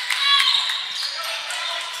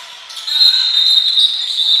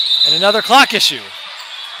 And another clock issue.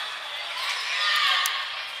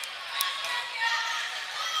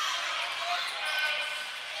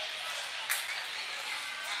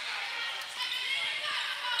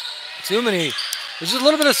 Too many. There's just a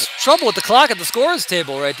little bit of trouble with the clock at the scorers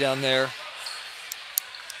table right down there.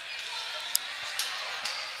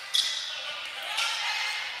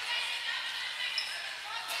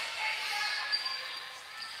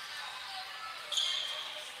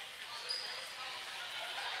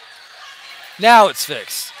 Now it's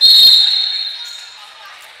fixed.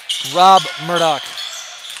 Rob Murdoch.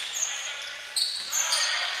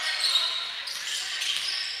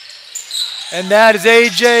 And that is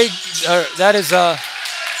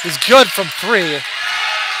is good from three.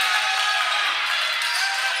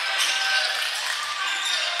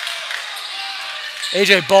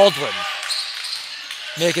 AJ Baldwin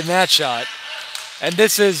making that shot. And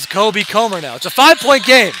this is Kobe Comer now. It's a 5-point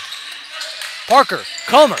game. Parker,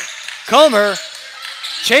 Comer,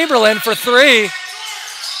 Chamberlain for three.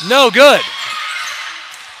 No good.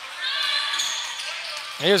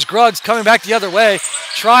 And here's Gruggs coming back the other way,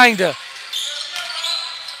 trying to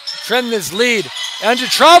trim this lead. Into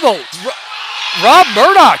trouble. Rob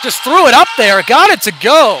Murdoch just threw it up there, got it to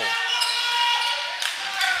go.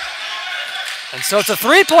 And so it's a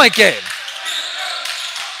 3-point game.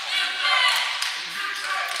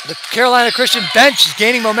 The Carolina Christian bench is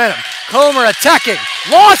gaining momentum. Comer attacking,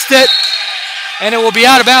 lost it, and it will be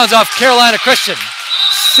out of bounds off Carolina Christian.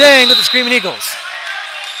 Staying with the Screaming Eagles.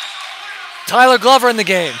 Tyler Glover in the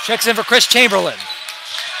game, checks in for Chris Chamberlain.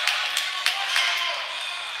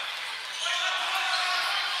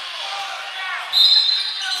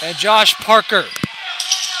 And Josh Parker.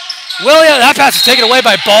 That pass is taken away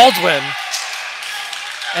by Baldwin.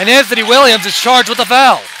 And Anthony Williams is charged with a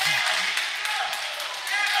foul.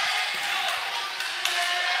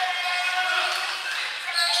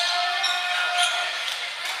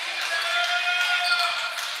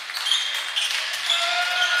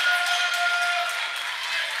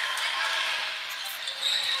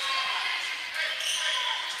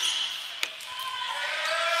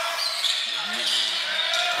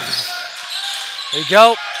 There you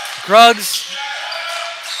go. Gruggs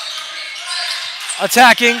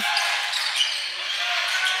attacking.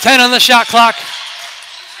 10 on the shot clock.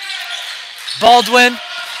 Baldwin.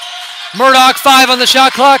 Murdoch, 5 on the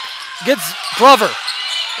shot clock. Gets Glover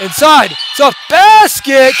inside. It's a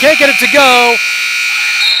basket. Can't get it to go.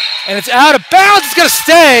 And it's out of bounds. It's going to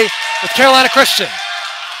stay with Carolina Christian.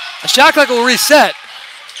 The shot clock will reset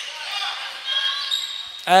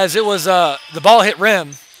as it was the ball hit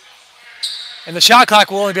rim. And the shot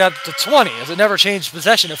clock will only be up to 20 as it never changed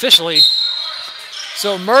possession officially.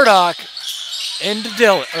 So Murdoch into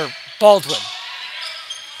Baldwin.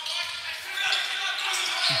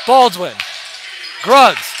 Baldwin.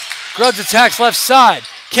 Gruggs. Gruggs attacks left side.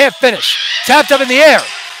 Can't finish. Tapped up in the air.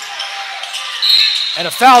 And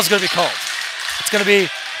a foul is going to be called. It's going to be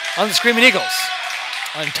on the Screaming Eagles,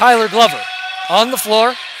 on Tyler Glover. On the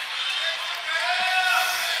floor.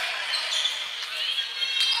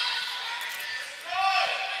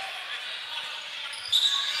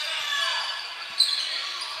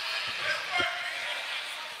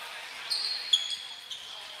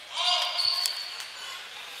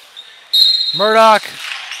 Murdoch.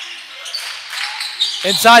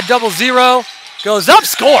 Inside 0-0. Goes up,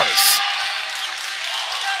 scores.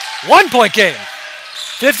 1 point game.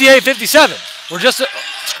 58-57. We're just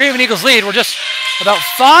Screaming Eagles lead. We're just about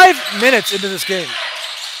 5 minutes into this game.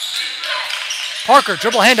 Parker,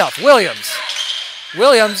 dribble handoff. Williams.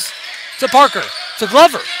 Williams to Parker. To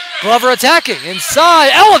Glover. Glover attacking.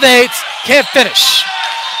 Inside. Elevates. Can't finish.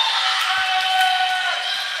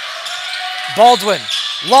 Baldwin.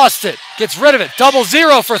 Lost it. Gets rid of it.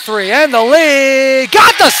 0-0 for three. And the lead.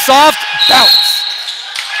 Got the soft bounce.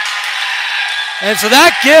 And so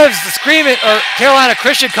that gives the Carolina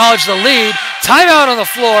Christian College the lead. Timeout on the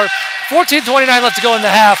floor. 14:29 left to go in the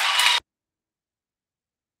half.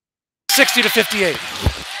 60-58.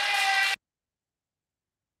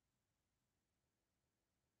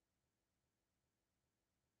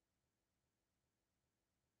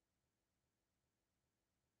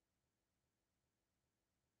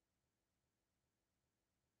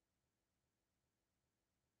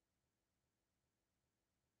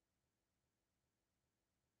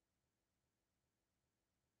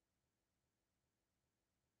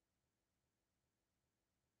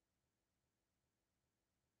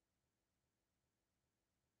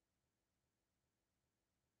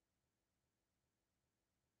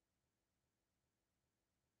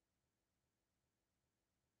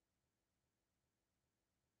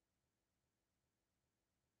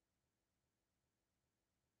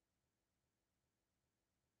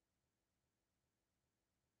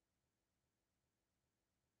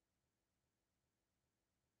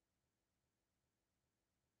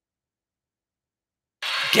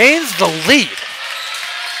 Gains the lead.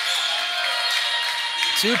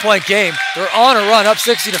 2 point game. They're on a run, up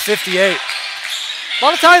 60-58. A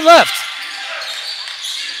lot of time left.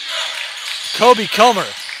 Kobe Comer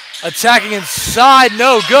attacking inside,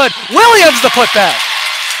 no good. Williams the putback.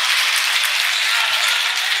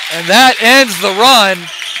 And that ends the run.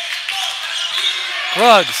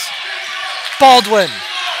 Ruggs. Baldwin.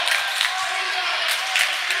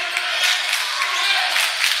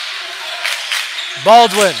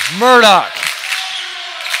 Baldwin, Murdoch.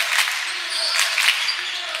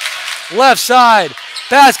 Left side,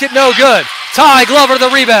 basket no good. Ty Glover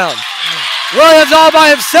the rebound. Williams all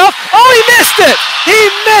by himself. Oh, he missed it! He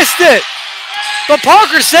missed it! But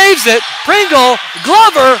Parker saves it. Pringle,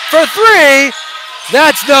 Glover for three.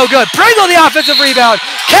 That's no good. Pringle the offensive rebound.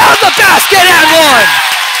 Count the basket and one!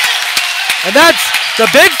 And that's the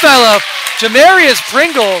big fella, Jamarius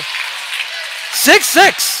Pringle,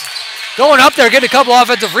 6'6". Going up there, getting a couple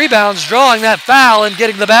offensive rebounds, drawing that foul and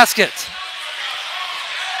getting the basket.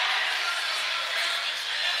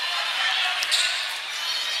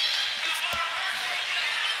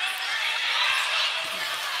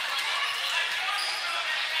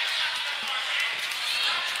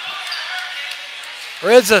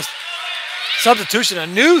 There is a substitution, a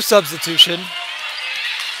new substitution.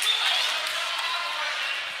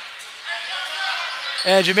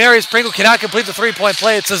 And Jamarius Pringle cannot complete the three-point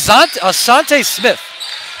play. It's Asante Smith.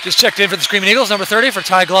 Just checked in for the Screaming Eagles, number 30 for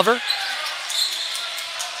Ty Glover.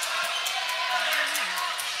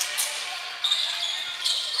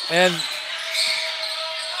 And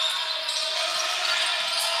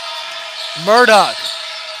Murdoch.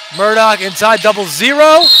 Murdoch inside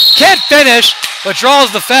 0-0. Can't finish, but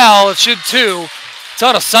draws the foul. It should two. It's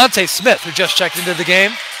on Asante Smith, who just checked into the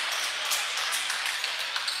game.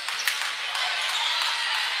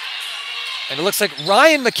 And it looks like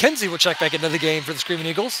Ryan McKenzie will check back into the game for the Screaming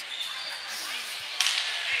Eagles.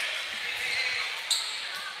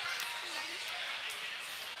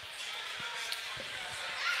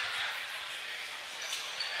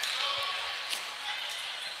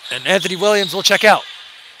 And Anthony Williams will check out.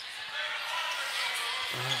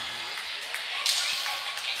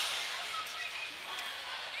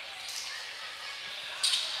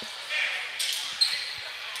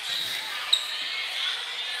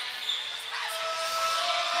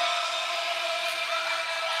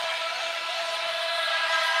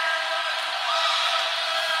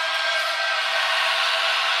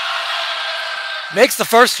 Makes the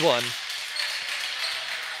first one.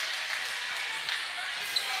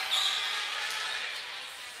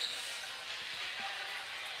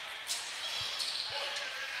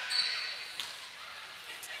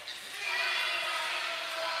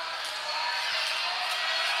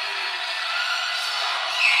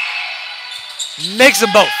 Makes them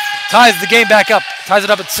both. Ties the game back up. Ties it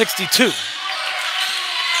up at 62.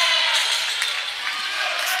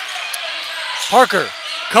 Parker,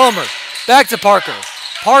 Comer, back to Parker.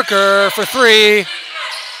 Parker for three.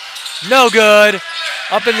 No good.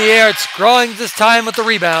 Up in the air. It's growing this time with the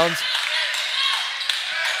rebound.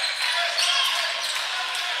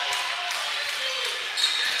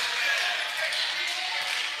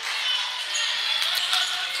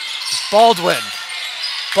 Baldwin.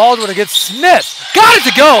 Baldwin against Smith. Got it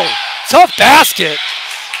to go. Tough basket,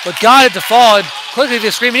 but got it to fall. And quickly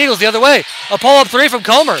the Screaming Eagles the other way. A pull-up three from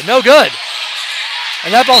Comer. No good.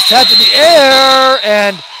 And that ball's tapped in the air.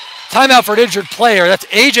 And timeout for an injured player. That's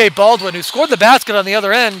A.J. Baldwin, who scored the basket on the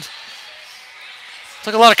other end.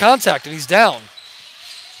 Took a lot of contact, and he's down.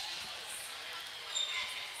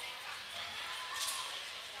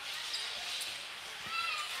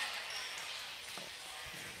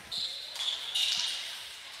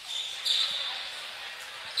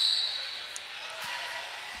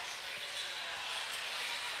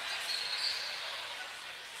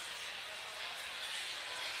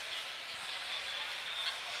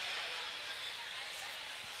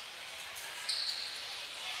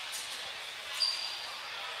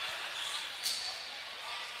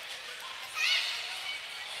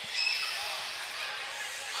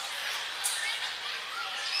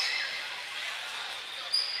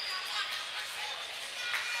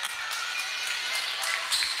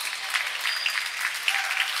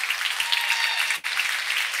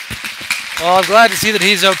 Well, I'm glad to see that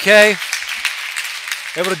he's okay.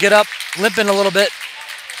 Able to get up, limping a little bit.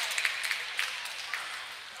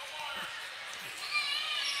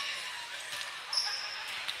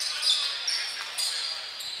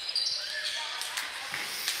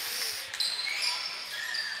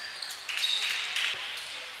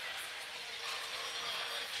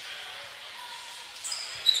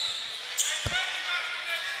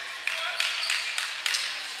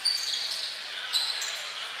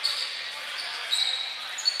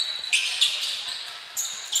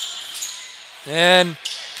 And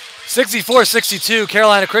 64-62,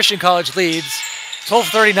 Carolina Christian College leads.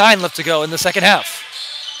 12:39 left to go in the second half.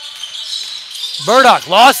 Murdoch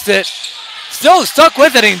lost it. Still stuck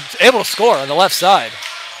with it and able to score on the left side.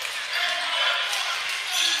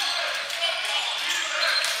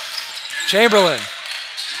 Chamberlain.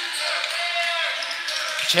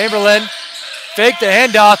 Chamberlain faked the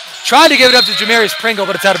handoff. Tried to give it up to Jamarius Pringle,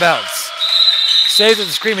 but it's out of bounds. Saves it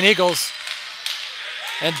the Screaming Eagles.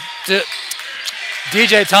 And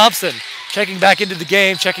DJ Thompson checking back into the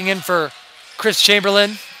game, checking in for Chris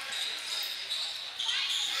Chamberlain.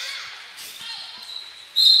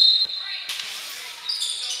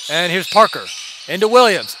 And here's Parker. Into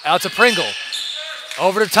Williams. Out to Pringle.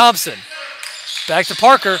 Over to Thompson. Back to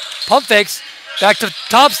Parker. Pump fakes. Back to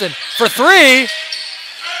Thompson for three.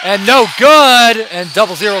 And no good. And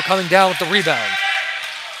 0-0 coming down with the rebound.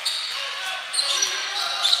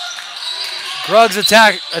 Gruggs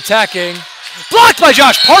attacking. Blocked by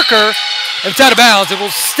Josh Parker. And it's out of bounds. It will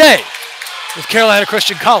stay with Carolina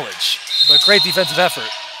Christian College. But great defensive effort.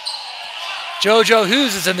 JoJo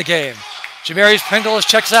Hughes is in the game. Jamarius Pringle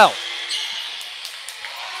checks out.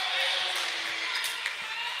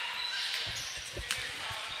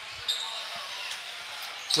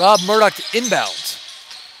 Rob Murdoch to inbound.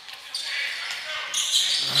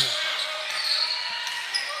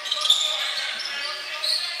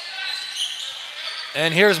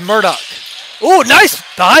 And here's Murdoch. Ooh, nice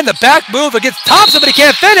behind the back move against Thompson, but he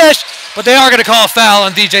can't finish. But they are going to call a foul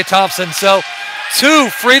on DJ Thompson. So 2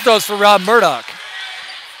 free throws for Rob Murdoch.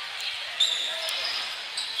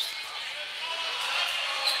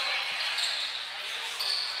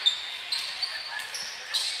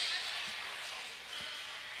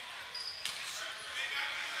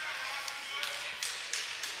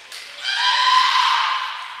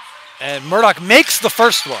 And Murdoch makes the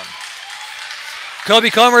first one. Kobe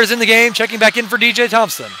Comer is in the game, checking back in for DJ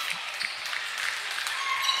Thompson.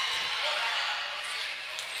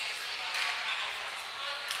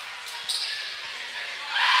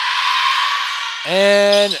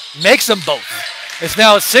 And makes them both. It's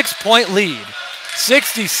now a 6-point lead.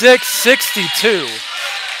 66-62.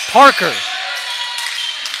 Parker.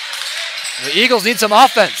 The Eagles need some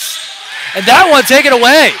offense. And that one taken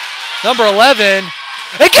away. Number 11.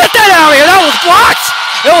 And get that out of here. That was blocked.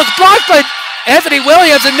 It was blocked by Anthony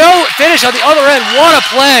Williams, and no finish on the other end. What a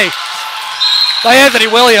play by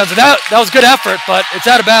Anthony Williams. And that was good effort, but it's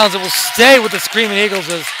out of bounds. It will stay with the Screaming Eagles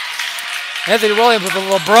as Anthony Williams with a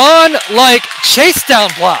LeBron-like chase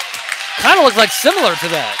down block. Kind of looks like similar to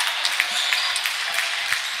that.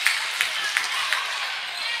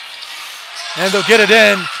 And they'll get it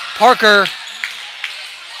in. Parker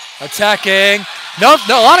Attacking. No,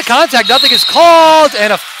 a lot of contact. Nothing is called,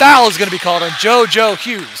 and a foul is going to be called on JoJo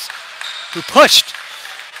Hughes, who pushed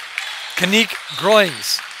Kanique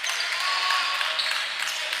Groings.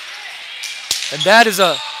 And that is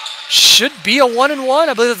should be a 1-and-1.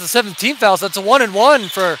 I believe that's the 17th foul, so that's a 1-and-1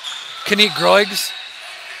 for Kanique Groings.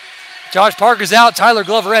 Josh Parker's out, Tyler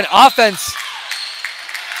Glover in. Offense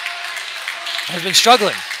has been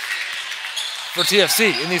struggling for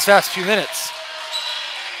TFC in these past few minutes.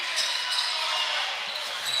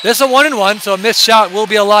 This is a 1-and-1, so a missed shot will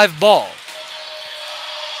be a live ball.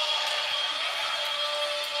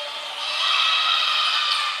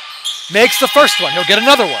 Makes the first one. He'll get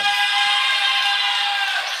another one.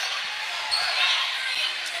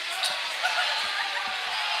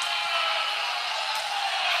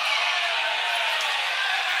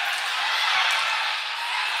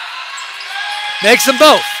 Makes them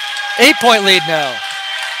both. 8-point lead now.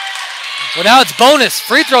 Well, now it's bonus.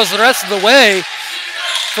 Free throws the rest of the way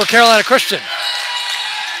for Carolina Christian.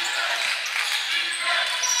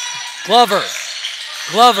 Glover.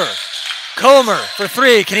 Comer for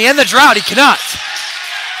three. Can he end the drought? He cannot.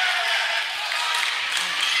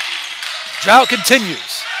 Drought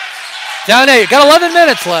continues. Down 8. Got 11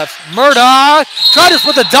 minutes left. Murdoch tried to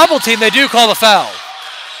split the double team. They do call the foul.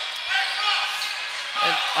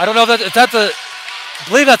 And I don't know if that's a... I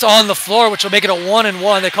believe that's on the floor, which will make it a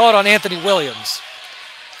 1-and-1. They call it on Anthony Williams.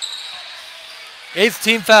 8th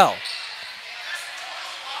team foul.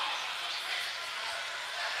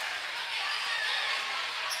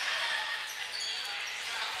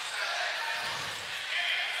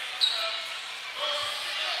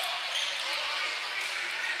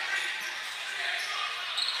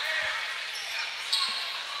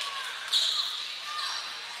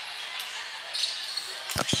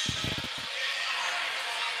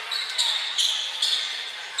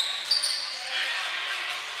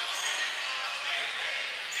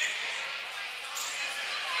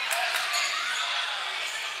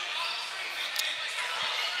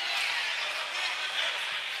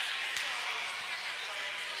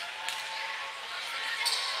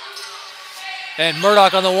 And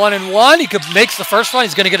Murdoch on the 1-and-1. He makes the first one.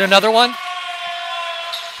 He's going to get another one.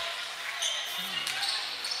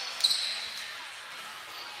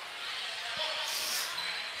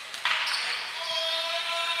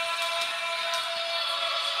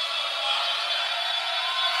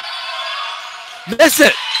 Miss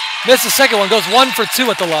it. Miss the second one. Goes 1 for 2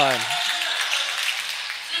 at the line.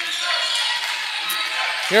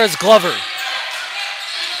 Here's Glover.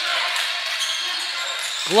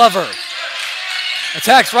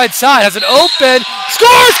 Attacks right side, has it open,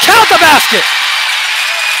 scores, count the basket!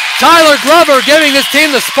 Tyler Glover giving this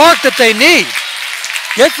team the spark that they need.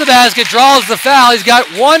 Gets the basket, draws the foul. He's got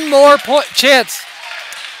one more chance.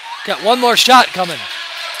 Got one more shot coming.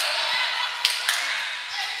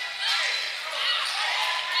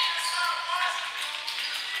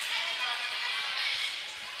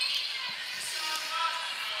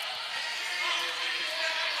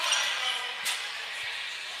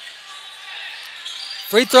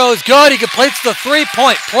 Free throw is good. He completes the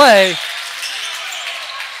three-point play.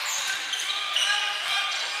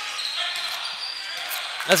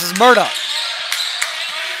 This is Murdoch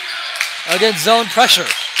against zone pressure.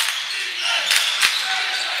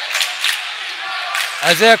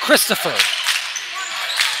 Isaiah Christopher.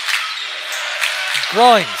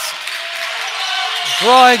 Groings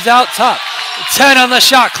out top. 10 on the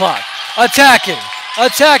shot clock.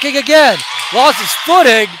 Attacking again. Lost his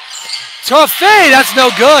footing. Toffee, that's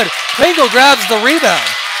no good. Pringle grabs the rebound.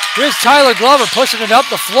 Here's Tyler Glover pushing it up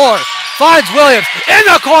the floor. Finds Williams in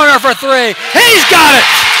the corner for three. He's got it!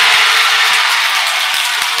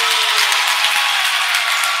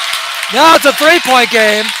 Now it's a three-point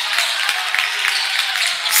game.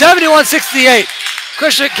 71-68.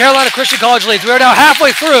 Carolina Christian College leads. We are now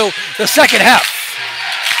halfway through the second half.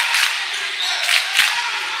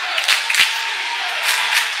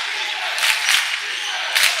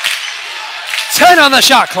 On the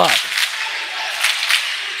shot clock.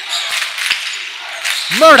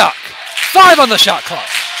 Murdoch, 5 on the shot clock.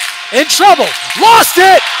 In trouble, lost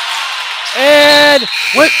it! And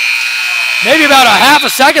with maybe about a half a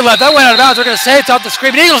second left, that went out of bounds. They're going to say it's off the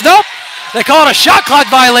Screaming Eagles. Nope, they call it a shot clock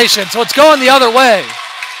violation, so it's going the other way.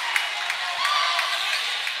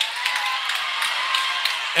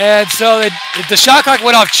 And so the shot clock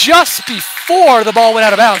went off just before the ball went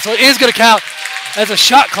out of bounds, so it is going to count as a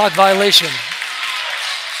shot clock violation.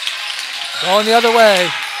 Going the other way.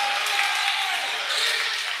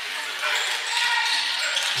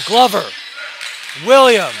 Glover.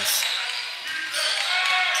 Williams.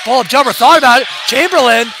 Pull-up jumper. Thought about it.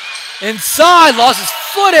 Chamberlain inside. Lost his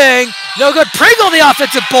footing. No good. Pringle the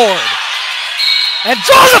offensive board. And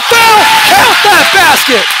draws a foul. Count that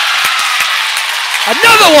basket.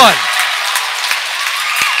 Another one.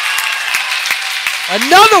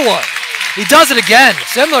 Another one. He does it again.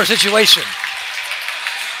 Similar situation.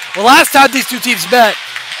 The last time these two teams met,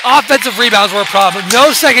 offensive rebounds were a problem.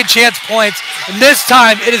 No second chance points. And this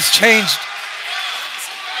time it has changed.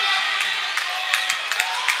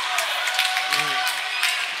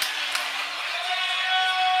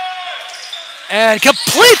 And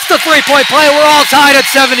completes the three-point play. We're all tied at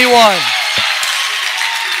 71.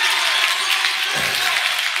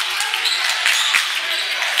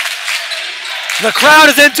 The crowd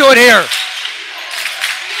is into it here.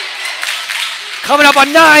 Coming up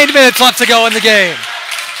on 9 minutes left to go in the game.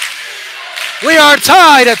 We are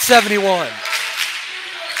tied at 71.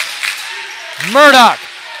 Murdoch,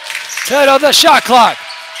 10 on the shot clock.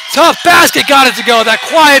 Tough basket, got it to go. That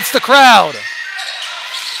quiets the crowd.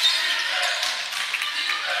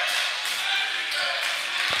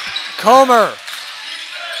 Comer.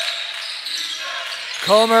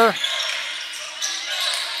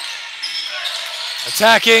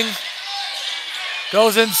 Attacking.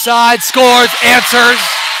 Goes inside, scores, answers.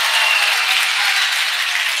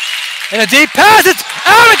 And a deep pass, it's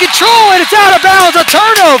out of control and it's out of bounds, a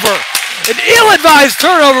turnover. An ill-advised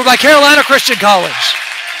turnover by Carolina Christian College.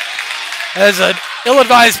 As an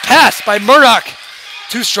ill-advised pass by Murdoch,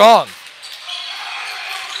 too strong.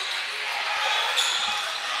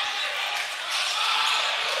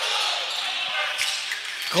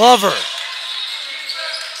 Glover,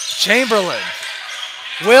 Chamberlain,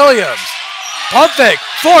 Williams, pump fake,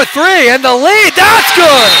 4-3, and the lead, that's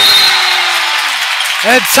good!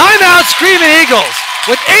 And timeout, Screaming Eagles.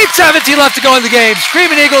 With 8:17 left to go in the game,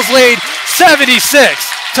 Screaming Eagles lead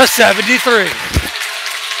 76-73.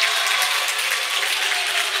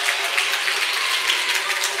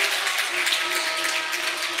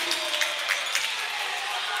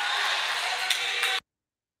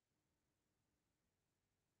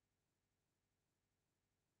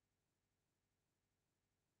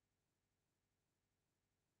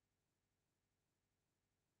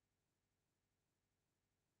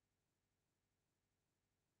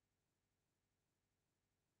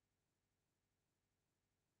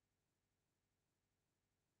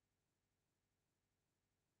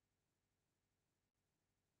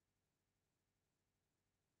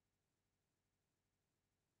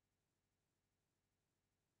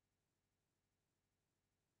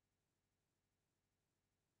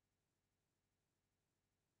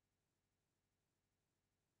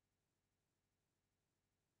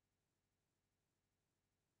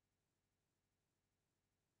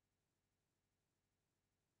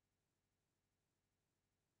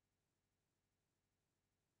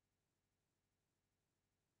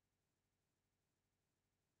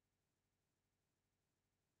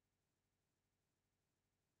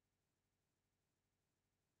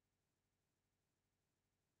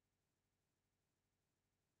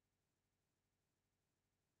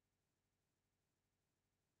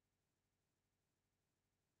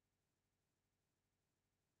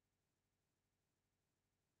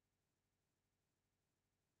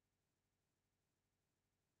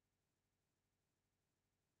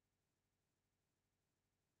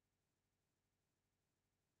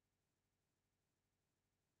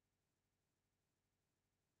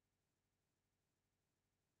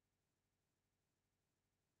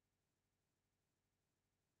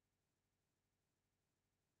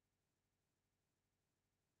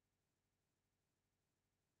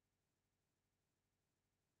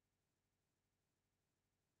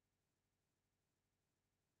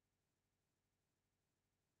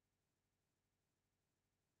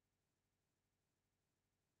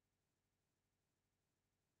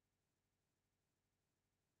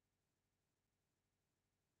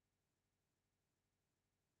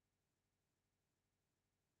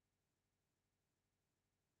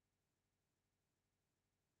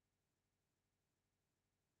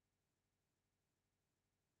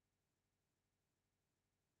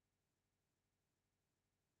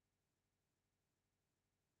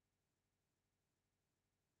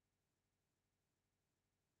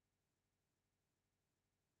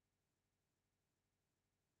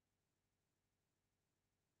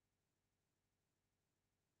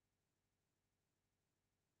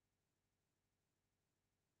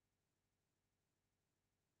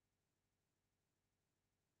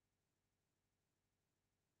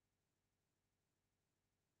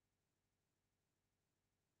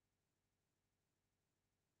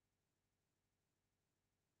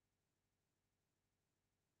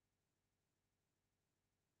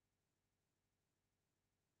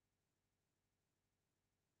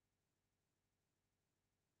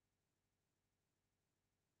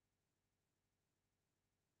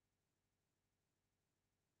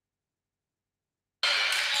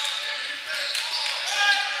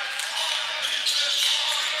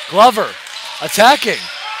 Glover attacking.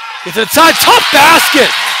 Gets inside. Tough basket.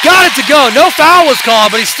 Got it to go. No foul was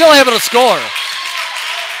called, but he's still able to score.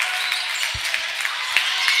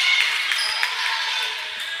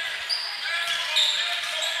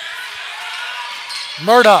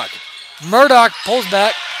 Murdoch. Murdoch pulls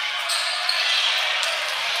back.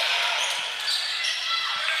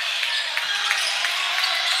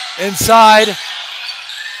 Inside.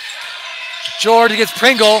 George gets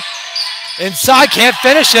Pringle. Inside, can't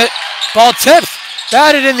finish it. Ball tips.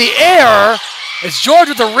 Batted in the air. It's George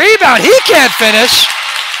with the rebound. He can't finish.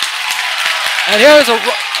 And here's a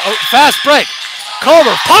fast break.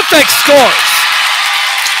 Culver, pump fake, scores.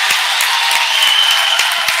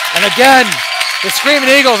 And again, the Screaming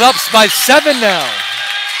Eagles up by 7 now.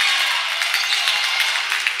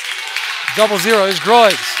 0-0 is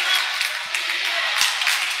Groiggs.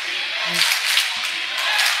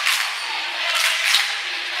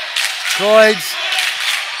 Groiggs.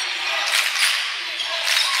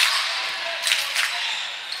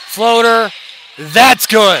 Floater. That's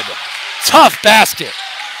good. Tough basket.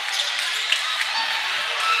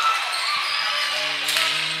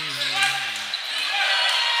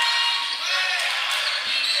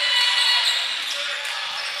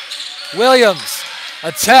 Williams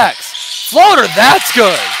attacks. Floater, that's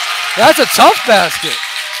good. That's a tough basket.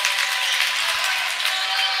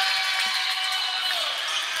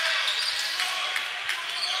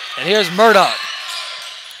 And here's Murdoch.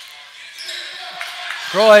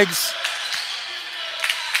 Groiggs.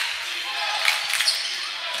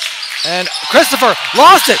 And Christopher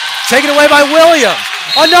lost it. Taken away by Williams.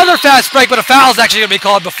 Another fast break, but a foul is actually going to be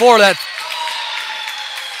called before that.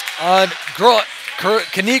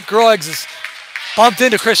 Kanique Groiggs is bumped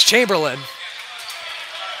into Chris Chamberlain.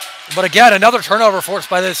 But again, another turnover forced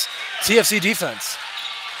by this TFC defense.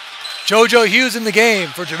 JoJo Hughes in the game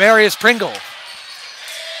for Jamarius Pringle.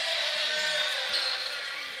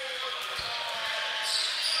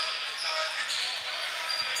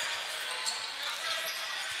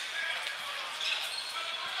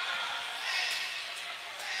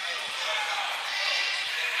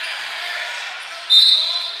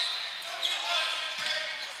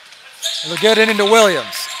 They'll get it into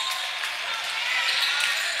Williams.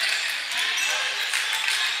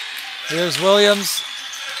 Here's Williams.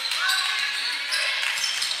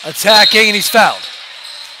 Attacking, and he's fouled.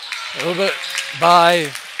 A little bit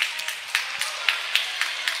by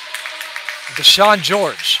Deshaun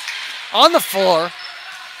George. On the floor.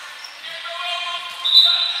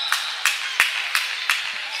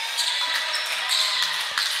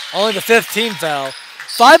 Only the 15th foul.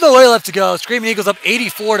 5:08 left to go. Screaming Eagles up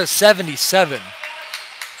 84-77.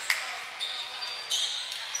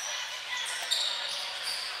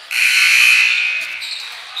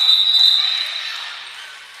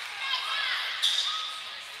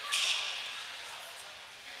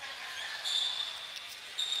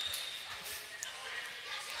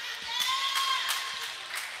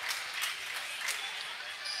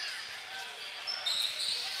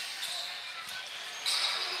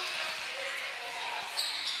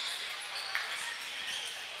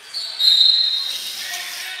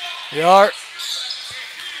 We are.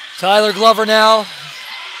 Tyler Glover now.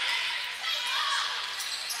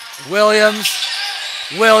 Williams.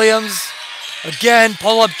 Williams. Again,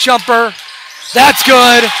 pull-up jumper. That's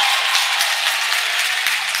good.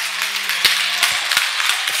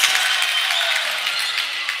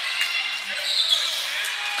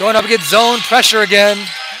 Going up against zone pressure again.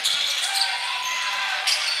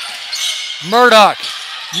 Murdoch.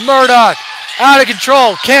 Murdoch. Out of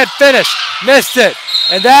control. Can't finish. Missed it.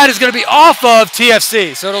 And that is going to be off of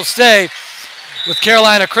TFC. So it'll stay with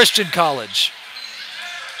Carolina Christian College.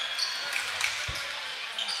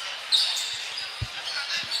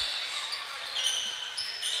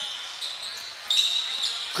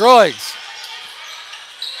 Groiggs.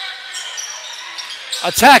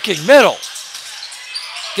 Attacking middle.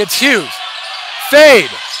 Gets Hughes.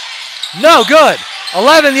 Fade. No good.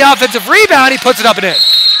 11 the offensive rebound. He puts it up and in.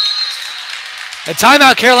 And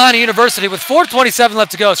timeout Carolina University with 4:27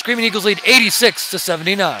 left to go. Screaming Eagles lead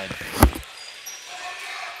 86-79.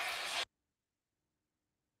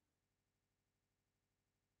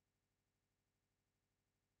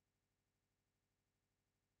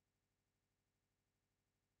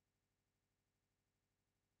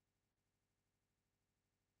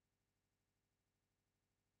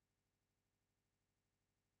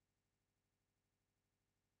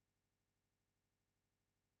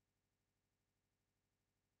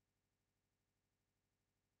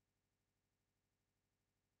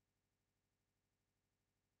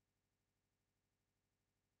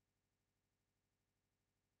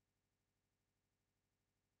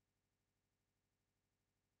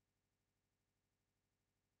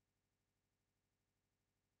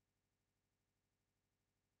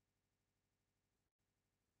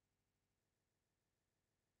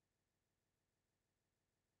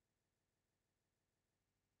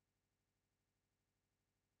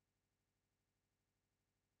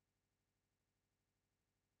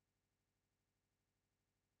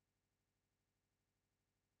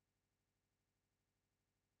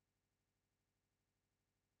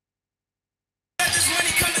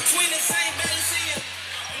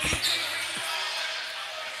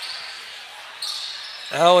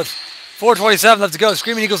 Now with 4:27 left to go,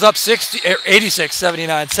 Screaming Eagles up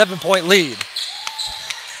 86-79, 7-point lead.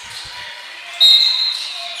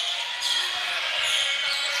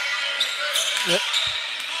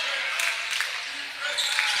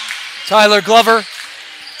 Tyler Glover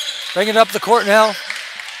bringing it up the court now.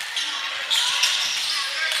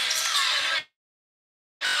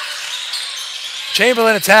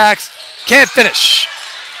 Chamberlain attacks, can't finish.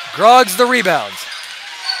 Groggs the rebound.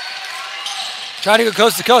 Trying to go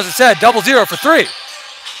coast to coast instead, 0-0 for three.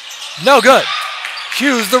 No good.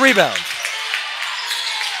 Hughes the rebound.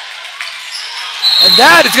 And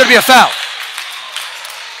that is going to be a foul.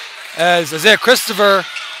 As Isaiah Christopher,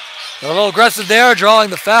 a little aggressive there, drawing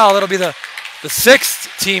the foul. That'll be the sixth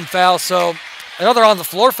team foul, so another on the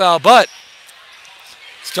floor foul, but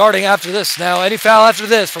starting after this now, any foul after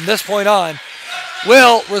this from this point on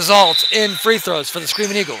will result in free throws for the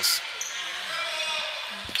Screaming Eagles.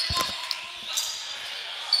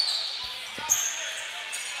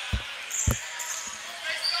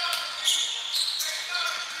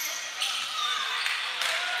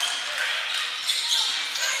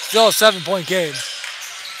 Still a 7-point game.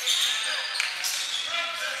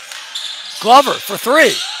 Glover for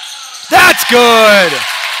three. That's good.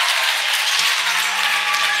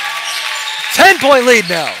 10-point lead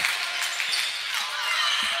now.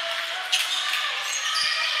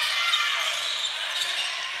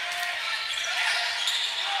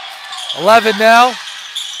 $11 now.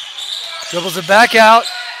 Dribbles it back out.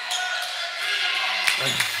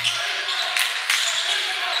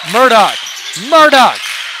 Murdoch.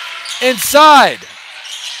 Inside.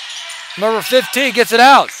 Number 15 gets it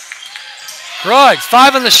out. Groggs,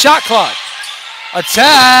 5 on the shot clock.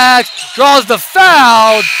 Attacks, draws the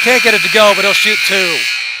foul. Can't get it to go, but he'll shoot 2.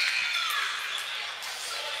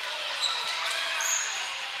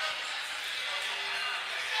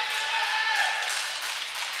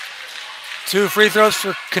 Two free throws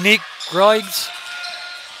for Kanique Groggs.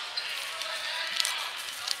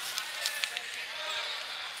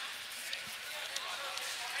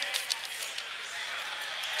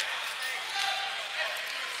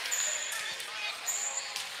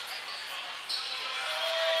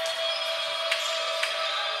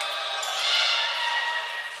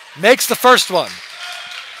 Makes the first one.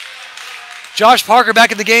 Josh Parker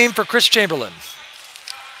back in the game for Chris Chamberlain.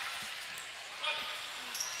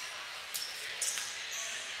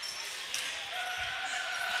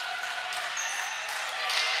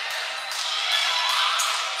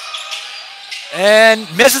 And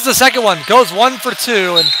misses the second one. Goes 1 for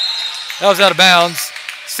 2, and that was out of bounds.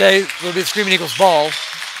 Will be the Screaming Eagles ball.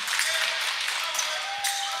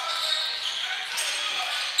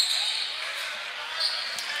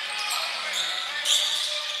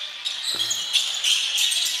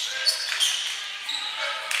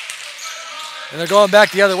 And they're going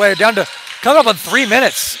back the other way. Down to coming up on 3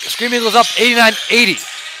 minutes. Screaming Eagles up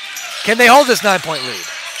 89-80. Can they hold this 9-point lead?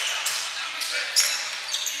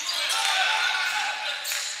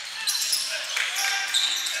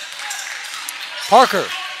 Parker,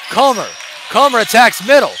 Comer attacks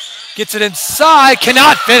middle. Gets it inside,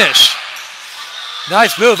 cannot finish.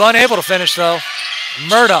 Nice move, unable to finish though.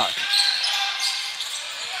 Murdoch,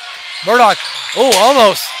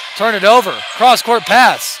 almost turned it over. Cross-court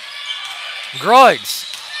pass. Groggs.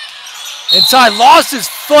 Inside, lost his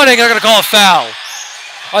footing. They're going to call a foul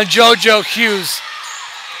on JoJo Hughes.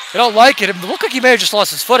 They don't like it. It looked like he may have just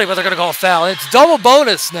lost his footing, but they're going to call a foul. And it's double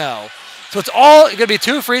bonus now. So it's all going to be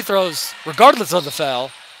 2 free throws, regardless of the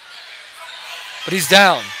foul. But he's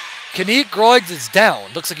down. Kanique Groggs is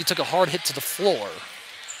down. Looks like he took a hard hit to the floor.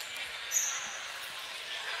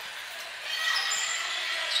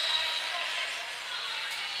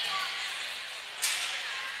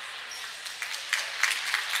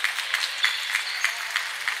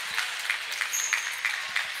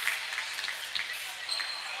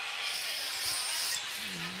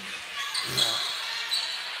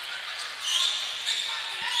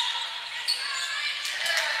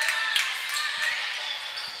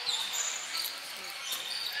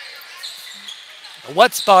 A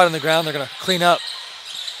wet spot on the ground they're going to clean up.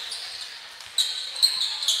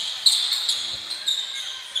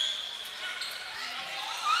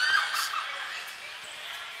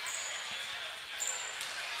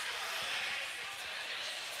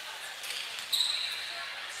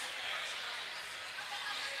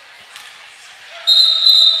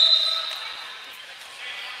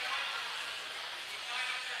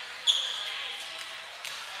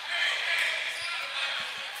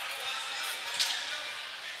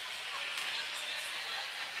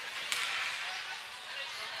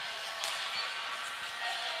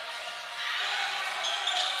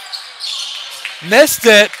 Missed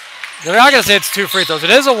it. They're not going to say it's 2 free throws. It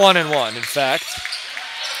is a 1-and-1, in fact.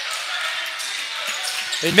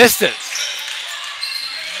 They missed it.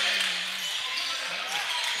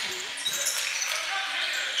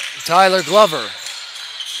 Tyler Glover.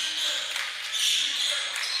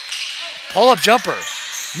 Pull-up jumper.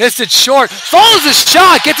 Missed it short. Follows his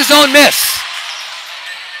shot. Gets his own miss.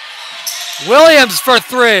 Williams for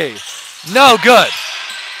 3. No good.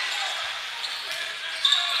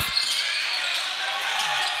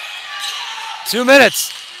 Two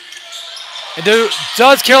minutes. And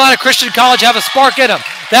does Carolina Christian College have a spark in them?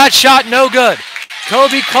 That shot no good.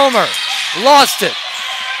 Kobe Comer lost it.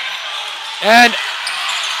 And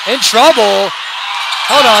in trouble.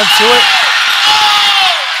 Hold on to it.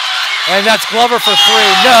 And that's Glover for 3.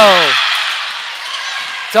 No.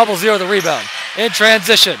 0-0 the rebound. In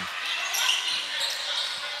transition.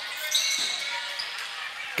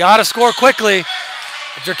 Got to score quickly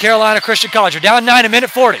if you're Carolina Christian College. You're down 9 a minute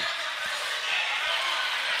 40.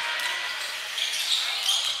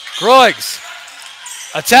 Groiggs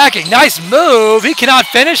attacking. Nice move. He cannot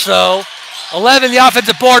finish, though. 11, the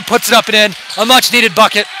offensive board, puts it up and in. A much-needed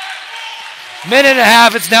bucket. Minute and a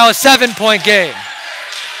half. It's now a 7-point game.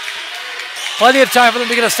 Plenty of time for them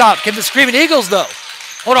to get a stop. Can the Screaming Eagles, though,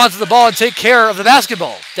 hold on to the ball and take care of the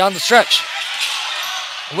basketball down the stretch?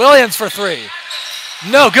 Williams for 3.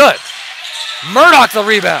 No good. Murdoch the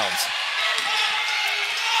rebounds.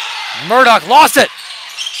 Murdoch lost it.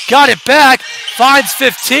 Got it back. Finds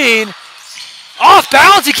 15. Off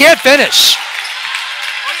balance, he can't finish.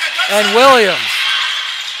 And Williams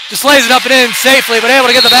just lays it up and in safely, but able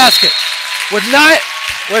to get the basket. With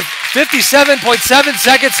 57.7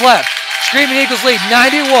 seconds left, Screaming Eagles lead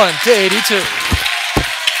 91-82.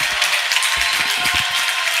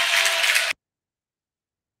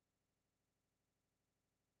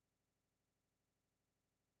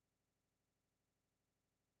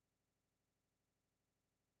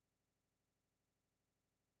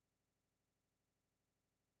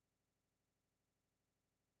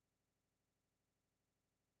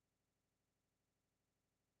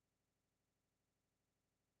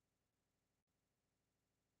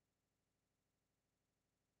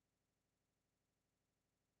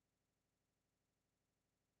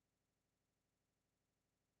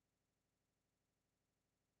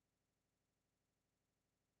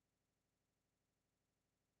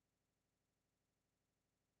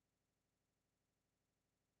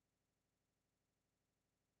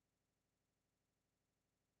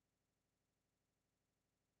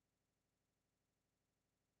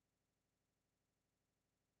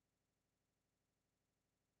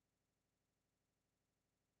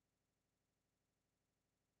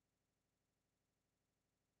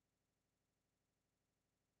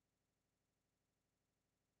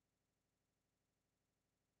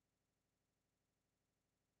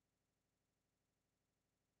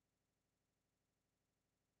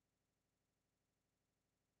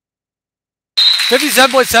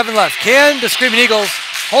 .7 left. Can the Screaming Eagles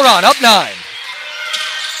hold on? Up 9.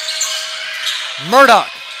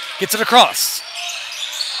 Murdoch gets it across.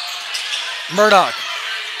 Murdoch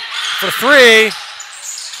for 3.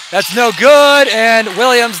 That's no good, and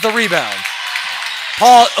Williams the rebound.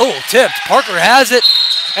 Tipped. Parker has it,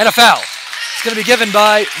 and a foul. It's going to be given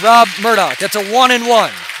by Rob Murdoch. That's a 1-and-1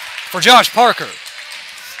 for Josh Parker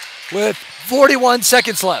with 41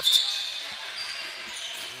 seconds left.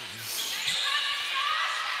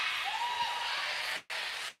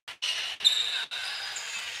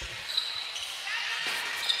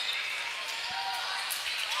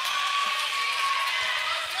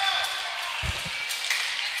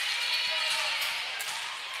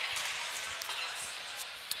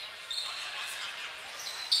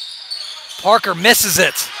 Parker misses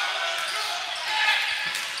it.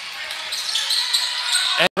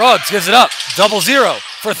 And Ruggs gives it up. 0-0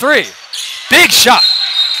 for 3. Big shot.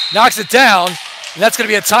 Knocks it down. And that's going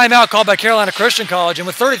to be a timeout called by Carolina Christian College. And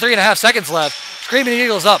with 33.5 seconds left, Screaming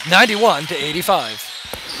Eagles up 91-85.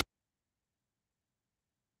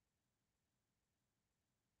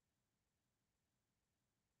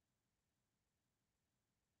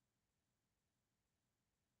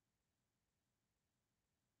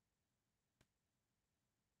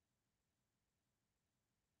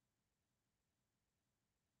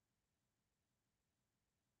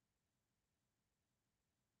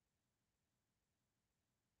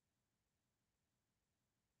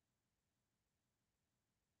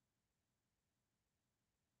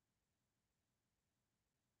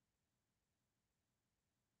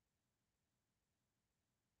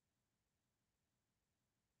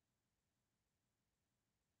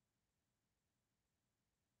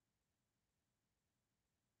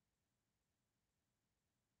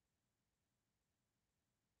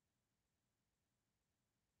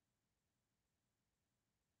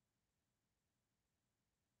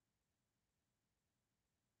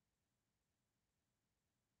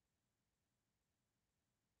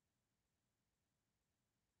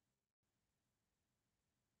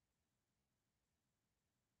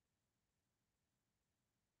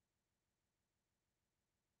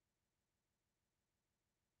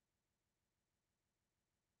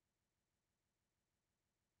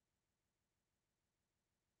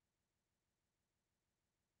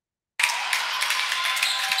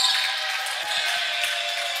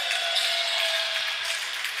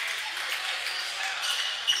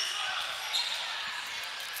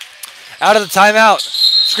 out of the timeout.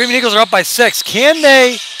 Screaming Eagles are up by 6. Can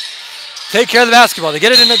they take care of the basketball? They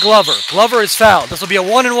get it into Glover. Glover is fouled. This will be a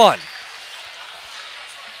 1-and-1.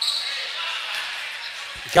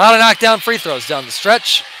 Got to knock down free throws down the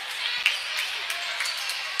stretch.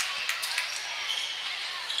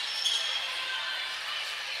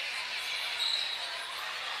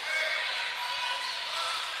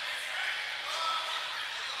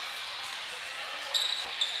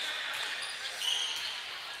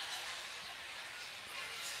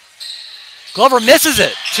 Glover misses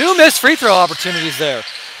it. 2 missed free throw opportunities there.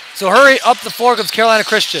 So hurry up the floor comes Carolina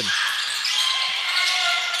Christian.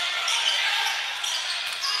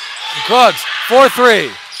 Krug's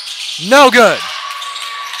 4-3. No good.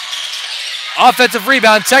 Offensive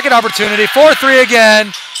rebound, second opportunity. 4-3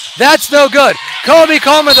 again. That's no good. Kobe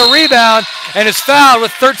Comer the rebound and is fouled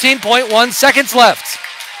with 13.1 seconds left.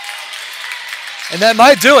 And that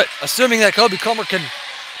might do it, assuming that Kobe Comer can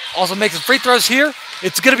also make some free throws here.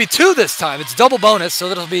 It's going to be 2 this time. It's double bonus, so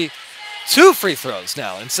it'll be 2 free throws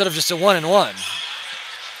now instead of just a 1-and-1.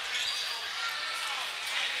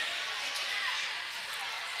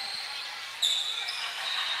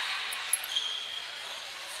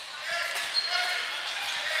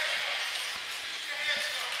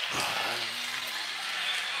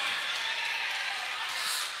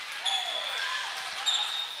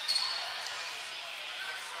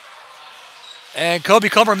 And Kobe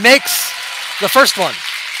Comer makes the first one.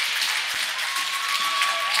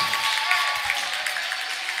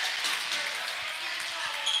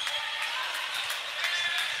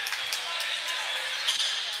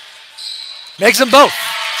 Makes them both.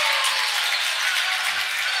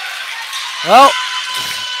 Well,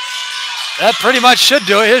 that pretty much should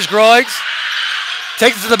do it. Here's Groiggs.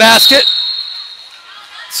 Takes it to the basket.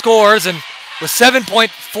 Scores, and with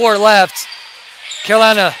 7.4 left,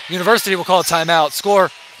 Carolina University will call a timeout.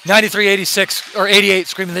 Score 93-86 or 88.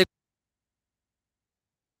 Screaming Eagles.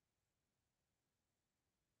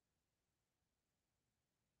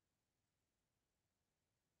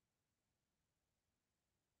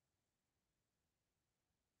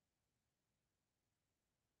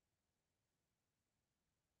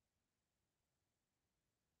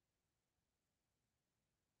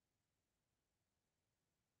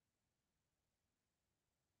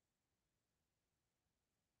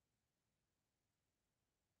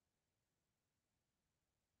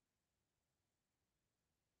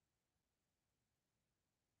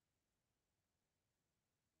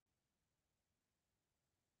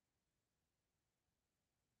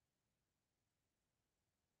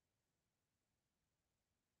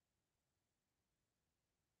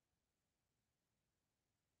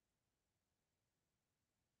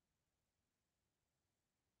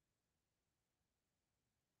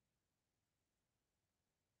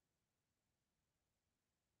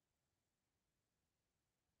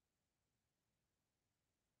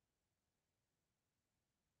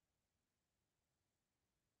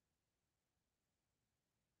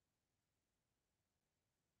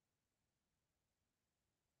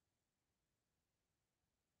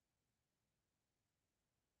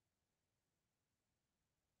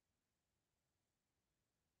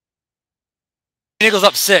 Eagles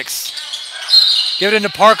up 6. Give it into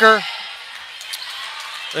Parker.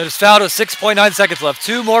 It is fouled with 6.9 seconds left.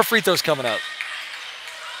 2 more free throws coming up.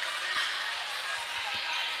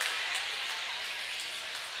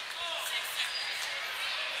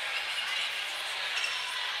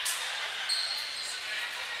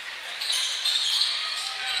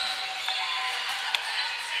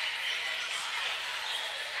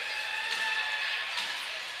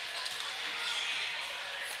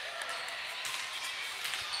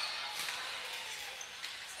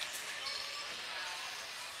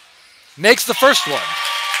 Makes the first one.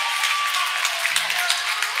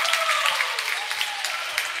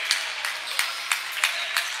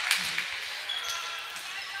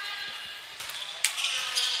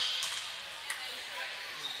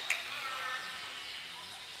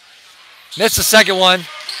 Missed the second one.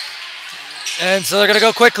 And so they're going to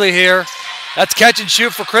go quickly here. That's catch and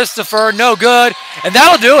shoot for Christopher. No good. And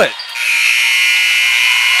that'll do it.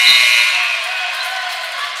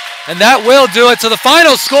 And that will do it. So the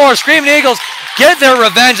final score, Screaming Eagles get their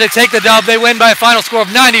revenge. They take the dub. They win by a final score of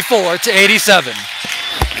 94-87.